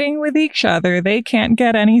fighting with each other. They can't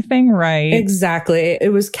get anything right. Exactly.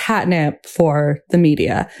 It was catnip for the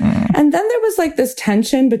media. And then there was like this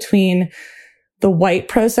tension between the white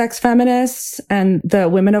pro-sex feminists and the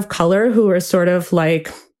women of color who were sort of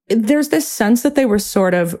like, there's this sense that they were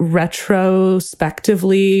sort of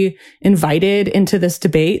retrospectively invited into this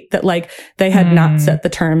debate that like they had not set the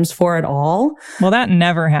terms for at all. Well, that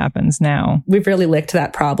never happens now. We've really licked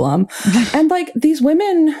that problem. And like these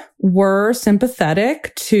women were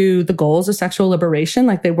sympathetic to the goals of sexual liberation.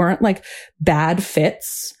 Like they weren't like bad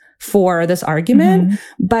fits for this argument,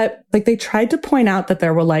 but like they tried to point out that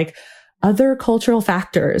there were like other cultural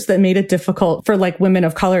factors that made it difficult for like women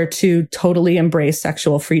of color to totally embrace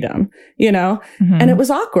sexual freedom, you know? And it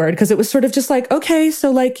was awkward because it was sort of just like, okay,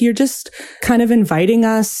 so like you're just kind of inviting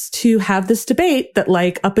us to have this debate that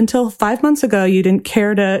like up until 5 months ago, you didn't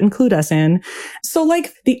care to include us in. So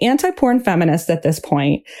like the anti-porn feminists at this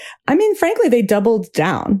point, I mean, frankly, they doubled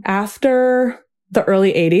down after the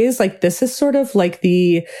early 80s, like this is sort of like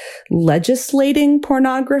the legislating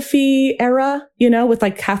pornography era, you know, with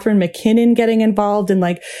like Catherine McKinnon getting involved in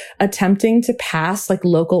like attempting to pass like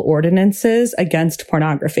local ordinances against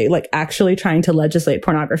pornography, like actually trying to legislate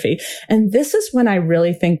pornography. And this is when I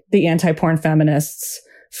really think the anti-porn feminists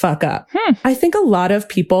fuck up. I think a lot of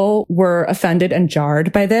people were offended and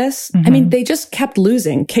jarred by this. I mean, they just kept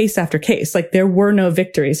losing case after case. Like there were no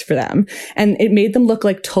victories for them. And it made them look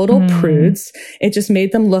like total prudes. It just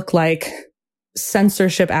made them look like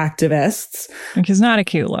censorship activists. Which is not a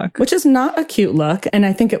cute look. Which is not a cute look. And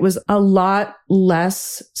I think it was a lot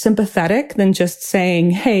less sympathetic than just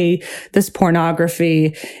saying, hey, this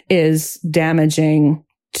pornography is damaging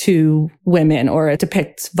to women, or it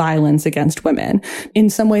depicts violence against women. In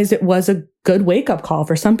some ways, it was a good wake-up call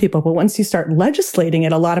for some people. But once you start legislating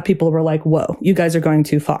it, a lot of people were like, whoa, you guys are going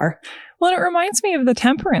too far. Well, it reminds me of the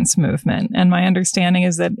temperance movement. And my understanding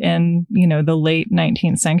is that in, you know, the late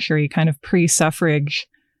 19th century, kind of pre-suffrage,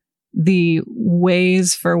 the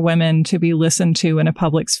ways for women to be listened to in a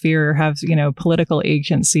public sphere, have, you know, political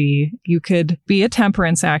agency. You could be a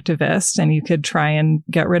temperance activist and you could try and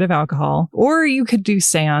get rid of alcohol, or you could do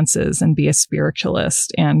seances and be a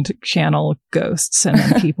spiritualist and channel ghosts. And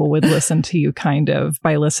then people would listen to you kind of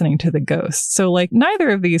by listening to the ghosts. So like neither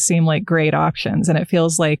of these seem like great options. And it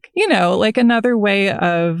feels like, you know, like another way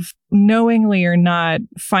of knowingly or not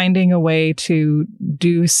finding a way to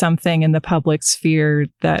do something in the public sphere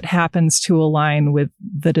that happens to align with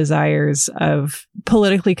the desires of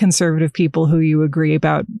politically conservative people who you agree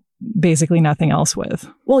about basically nothing else with.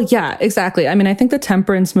 Well, yeah, exactly. I mean, I think the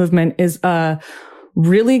temperance movement is a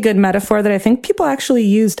really good metaphor that I think people actually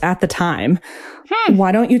used at the time.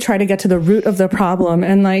 Why don't you try to get to the root of the problem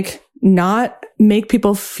and like not make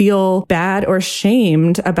people feel bad or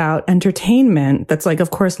shamed about entertainment that's like, of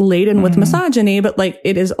course, laden with misogyny, but like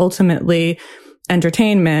it is ultimately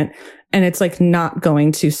entertainment and it's like not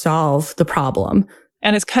going to solve the problem.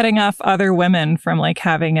 And it's cutting off other women from like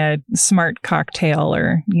having a smart cocktail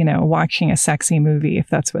or, you know, watching a sexy movie if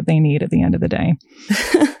that's what they need at the end of the day.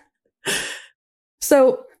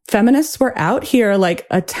 So feminists were out here like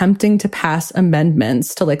attempting to pass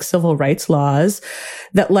amendments to like civil rights laws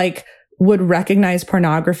that like would recognize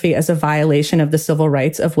pornography as a violation of the civil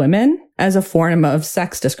rights of women as a form of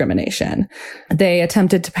sex discrimination. They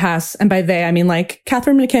attempted to pass, and by they, I mean like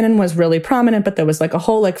Catherine McKinnon was really prominent, but there was like a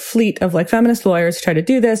whole like fleet of like feminist lawyers who tried to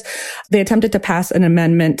do this. They attempted to pass an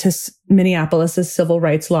amendment to Minneapolis's civil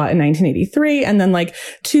rights law in 1983. And then like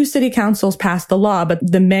 2 city councils passed the law, but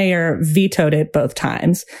the mayor vetoed it both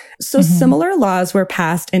times. So similar laws were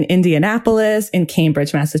passed in Indianapolis, in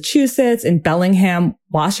Cambridge, Massachusetts, in Bellingham,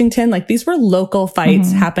 Washington. Like these were local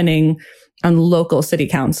fights happening on local city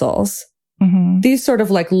councils. These sort of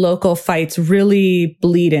like local fights really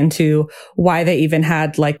bleed into why they even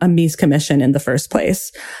had like a Meese Commission in the first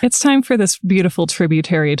place. It's time for this beautiful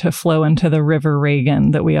tributary to flow into the River Reagan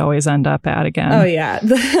that we always end up at again. Oh yeah.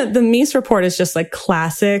 The Meese report is just like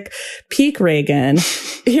classic peak Reagan.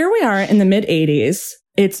 Here we are in the mid 80s.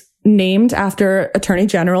 It's named after Attorney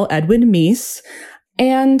General Edwin Meese.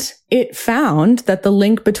 And it found that the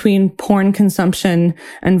link between porn consumption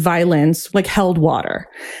and violence like held water.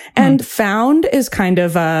 And found is kind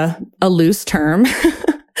of a loose term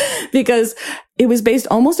because it was based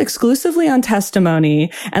almost exclusively on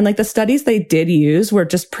testimony. And like the studies they did use were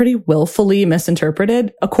just pretty willfully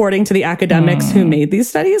misinterpreted according to the academics who made these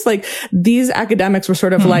studies. Like these academics were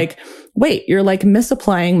sort of like, wait, you're like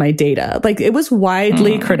misapplying my data. Like it was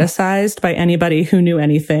widely criticized by anybody who knew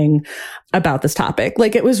anything about this topic.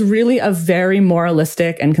 Like it was really a very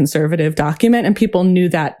moralistic and conservative document. And people knew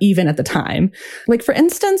that even at the time. Like for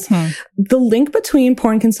instance, the link between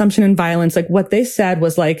porn consumption and violence, like what they said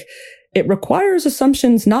was like, it requires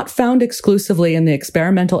assumptions not found exclusively in the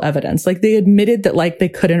experimental evidence. Like they admitted that like they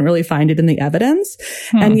couldn't really find it in the evidence.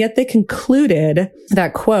 And yet they concluded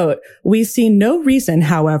that, quote, we see no reason,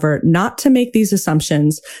 however, not to make these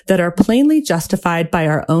assumptions that are plainly justified by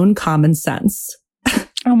our own common sense.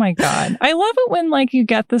 Oh my God. I love it when like you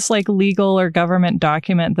get this like legal or government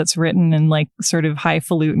document that's written in like sort of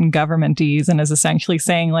highfalutin governmentese and is essentially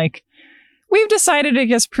saying like, we've decided to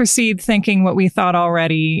just proceed thinking what we thought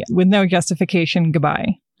already with no justification.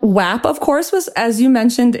 Goodbye. WAP, of course, was, as you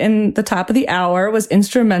mentioned in the top of the hour, was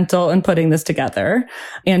instrumental in putting this together.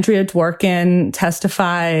 Andrea Dworkin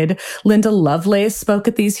testified. Linda Lovelace spoke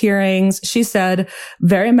at these hearings. She said,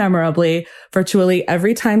 very memorably, virtually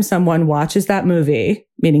every time someone watches that movie,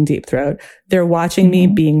 meaning Deep Throat, they're watching me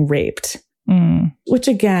being raped. Which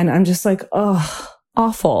again, I'm just like, oh,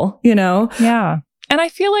 awful, you know? Yeah. And I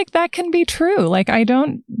feel like that can be true. Like, I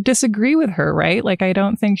don't disagree with her, right? Like, I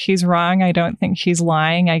don't think she's wrong. I don't think she's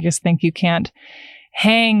lying. I just think you can't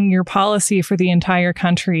hang your policy for the entire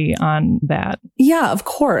country on that. Yeah, of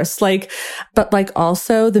course. But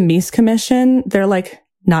also the Meese Commission, they're like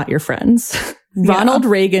not your friends. Ronald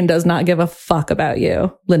Reagan does not give a fuck about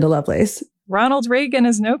you, Linda Lovelace. Ronald Reagan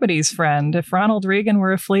is nobody's friend. If Ronald Reagan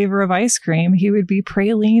were a flavor of ice cream, he would be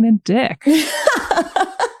praline and dick.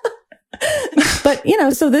 But,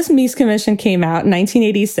 so this Meese Commission came out in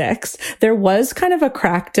 1986. There was kind of a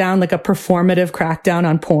crackdown, like a performative crackdown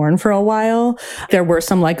on porn for a while. There were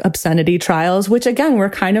some like obscenity trials, which again were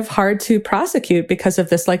kind of hard to prosecute because of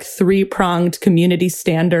this like 3-pronged community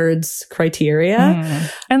standards criteria.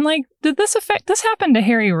 And like, did this happen to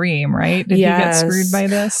Harry Rehm, right? Did he get screwed by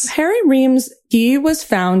this? Harry Rehm, he was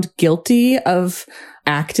found guilty of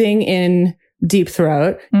acting in Deep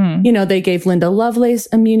Throat. They gave Linda Lovelace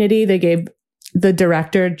immunity. They gave the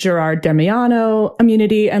director Gerard Damiano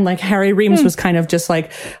immunity, and like Harry Rehm was kind of just like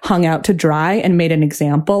hung out to dry and made an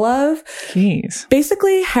example of. Jeez.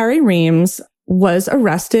 Basically, Harry Rehm was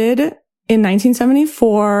arrested in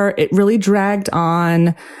 1974. It really dragged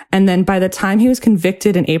on. And then by the time he was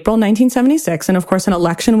convicted in April 1976, and of course an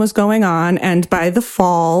election was going on, and by the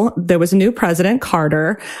fall, there was a new president,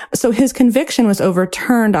 Carter. So his conviction was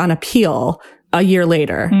overturned on appeal a year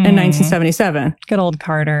later in 1977. Good old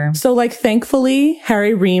Carter. So like, thankfully,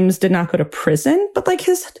 Harry Rehm did not go to prison, but like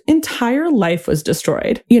his entire life was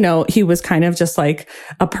destroyed. He was kind of just like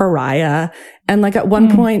a pariah. And like at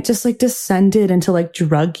one point just like descended into like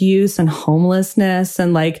drug use and homelessness.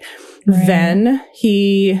 And like, then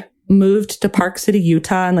he moved to Park City,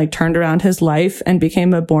 Utah, and like turned around his life and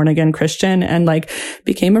became a born again Christian and like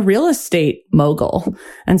became a real estate mogul.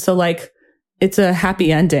 And so like, it's a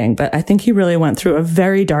happy ending, but I think he really went through a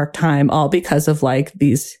very dark time, all because of like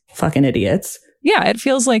these fucking idiots. Yeah, it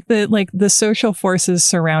feels like the social forces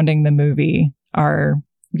surrounding the movie are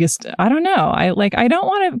just, I don't know. I don't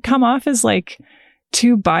want to come off as like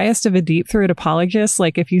too biased of a Deep Throat apologist.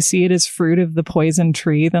 Like, if you see it as fruit of the poison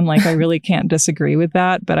tree, then like I really can't disagree with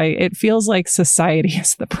that. But it feels like society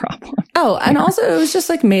is the problem. Oh, and also it was just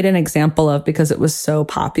like made an example of because it was so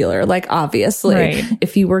popular. Like, obviously,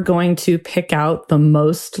 if you were going to pick out the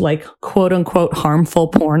most like quote unquote harmful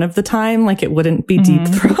porn of the time, like it wouldn't be Deep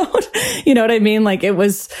Throat. You know what I mean? Like, it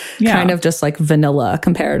was kind of just like vanilla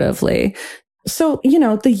comparatively. So,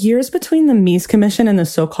 the years between the Meese Commission and the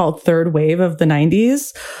so-called third wave of the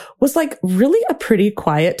 90s was like really a pretty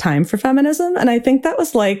quiet time for feminism. And I think that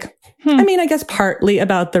was like, I mean, I guess partly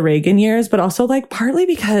about the Reagan years, but also like partly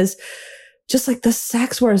because just like the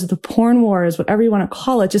sex wars, the porn wars, whatever you want to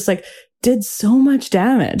call it, just like did so much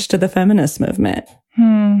damage to the feminist movement.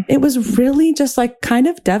 It was really just like kind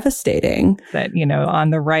of devastating. That,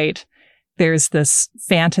 on the right, there's this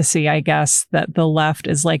fantasy, I guess, that the left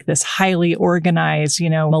is like this highly organized,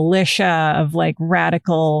 militia of like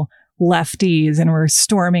radical lefties, and we're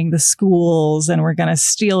storming the schools and we're going to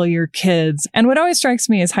steal your kids. And what always strikes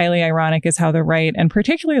me as highly ironic is how the right, and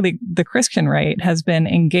particularly the Christian right, has been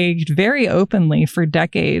engaged very openly for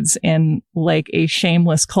decades in like a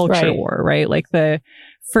shameless culture war, right? Like the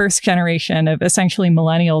first generation of essentially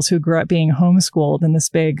millennials who grew up being homeschooled in this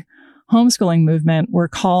big homeschooling movement are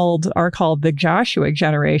called the Joshua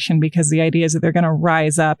generation, because the idea is that they're going to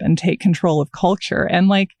rise up and take control of culture. And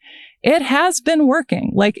like, it has been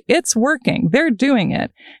working. Like, it's working. They're doing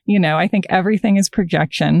it. I think everything is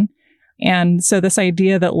projection. And so this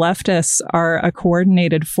idea that leftists are a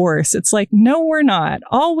coordinated force, it's like, no, we're not.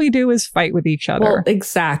 All we do is fight with each other. Well,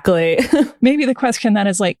 exactly. Maybe the question then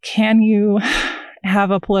is like, can you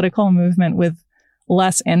have a political movement with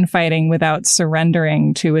less infighting without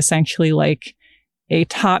surrendering to essentially like a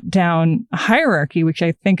top-down hierarchy, which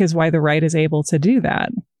I think is why the right is able to do that.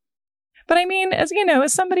 But I mean, as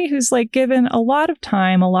somebody who's like given a lot of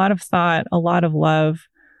time, a lot of thought, a lot of love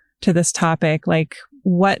to this topic, like,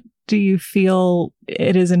 what do you feel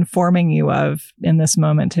it is informing you of in this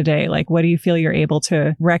moment today? Like, what do you feel you're able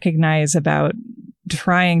to recognize about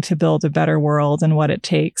trying to build a better world and what it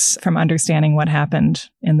takes from understanding what happened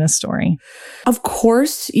in this story? Of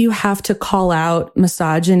course, you have to call out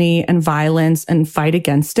misogyny and violence and fight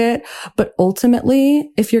against it. But ultimately,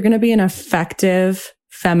 if you're going to be an effective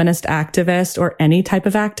feminist activist or any type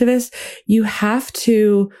of activist, you have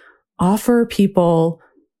to offer people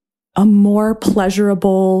a more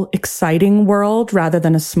pleasurable, exciting world rather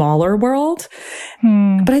than a smaller world.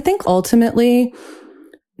 But I think ultimately,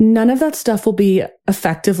 none of that stuff will be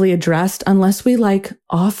effectively addressed unless we like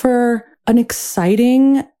offer an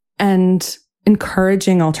exciting and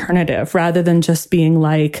encouraging alternative rather than just being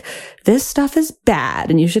like, this stuff is bad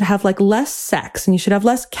and you should have like less sex and you should have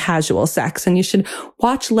less casual sex and you should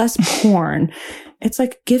watch less porn. It's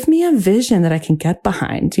like, give me a vision that I can get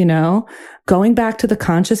behind, you know? Going back to the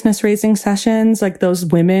consciousness raising sessions, like those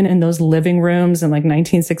women in those living rooms in like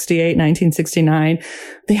 1968, 1969,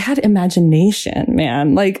 they had imagination,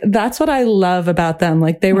 man. Like, that's what I love about them.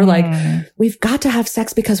 Like, they were like, we've got to have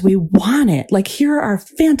sex because we want it. Like, here are our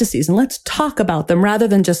fantasies and let's talk about them rather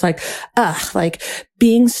than just like, like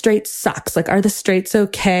being straight sucks. Like, are the straights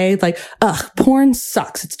okay? Like, porn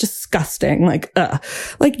sucks. It's disgusting. Like,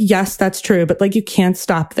 yes, that's true. But like, you can't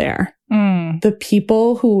stop there. The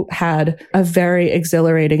people who had a very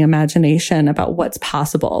exhilarating imagination about what's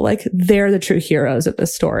possible, like they're the true heroes of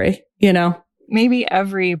this story, you know? Maybe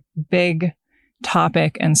every big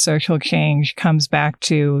topic and social change comes back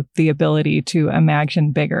to the ability to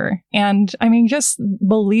imagine bigger. And I mean, just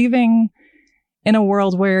believing in a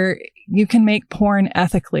world where you can make porn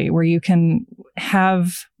ethically, where you can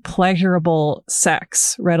have pleasurable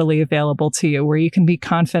sex readily available to you, where you can be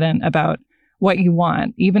confident about what you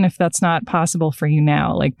want, even if that's not possible for you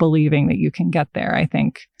now, like believing that you can get there. I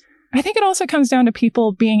think it also comes down to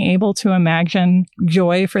people being able to imagine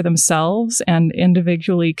joy for themselves and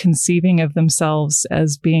individually conceiving of themselves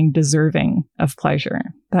as being deserving of pleasure.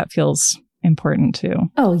 That feels important too.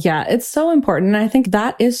 Oh yeah, it's so important. And I think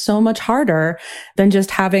that is so much harder than just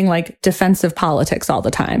having like defensive politics all the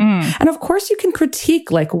time. And of course you can critique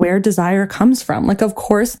like where desire comes from. Like, of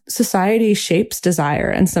course, society shapes desire.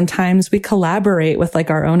 And sometimes we collaborate with like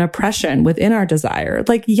our own oppression within our desire.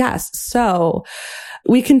 Like, yes. So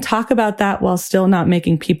we can talk about that while still not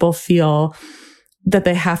making people feel that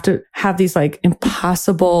they have to have these like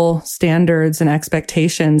impossible standards and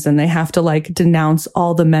expectations, and they have to like denounce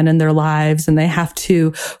all the men in their lives, and they have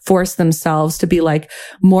to force themselves to be like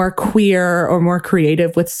more queer or more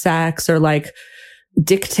creative with sex or like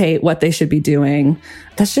dictate what they should be doing.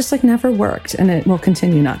 That's just like never worked, and it will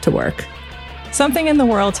continue not to work. Something in the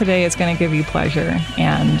world today is going to give you pleasure,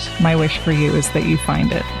 and my wish for you is that you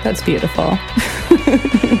find it. That's beautiful.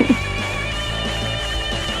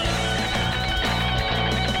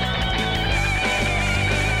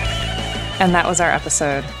 And that was our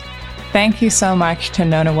episode. Thank you so much to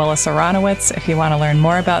Nona Willis-Aronowitz. If you want to learn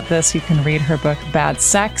more about this, you can read her book, Bad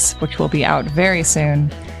Sex, which will be out very soon.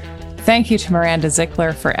 Thank you to Miranda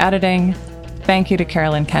Zickler for editing. Thank you to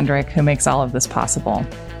Carolyn Kendrick, who makes all of this possible.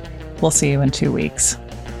 We'll see you in 2 weeks.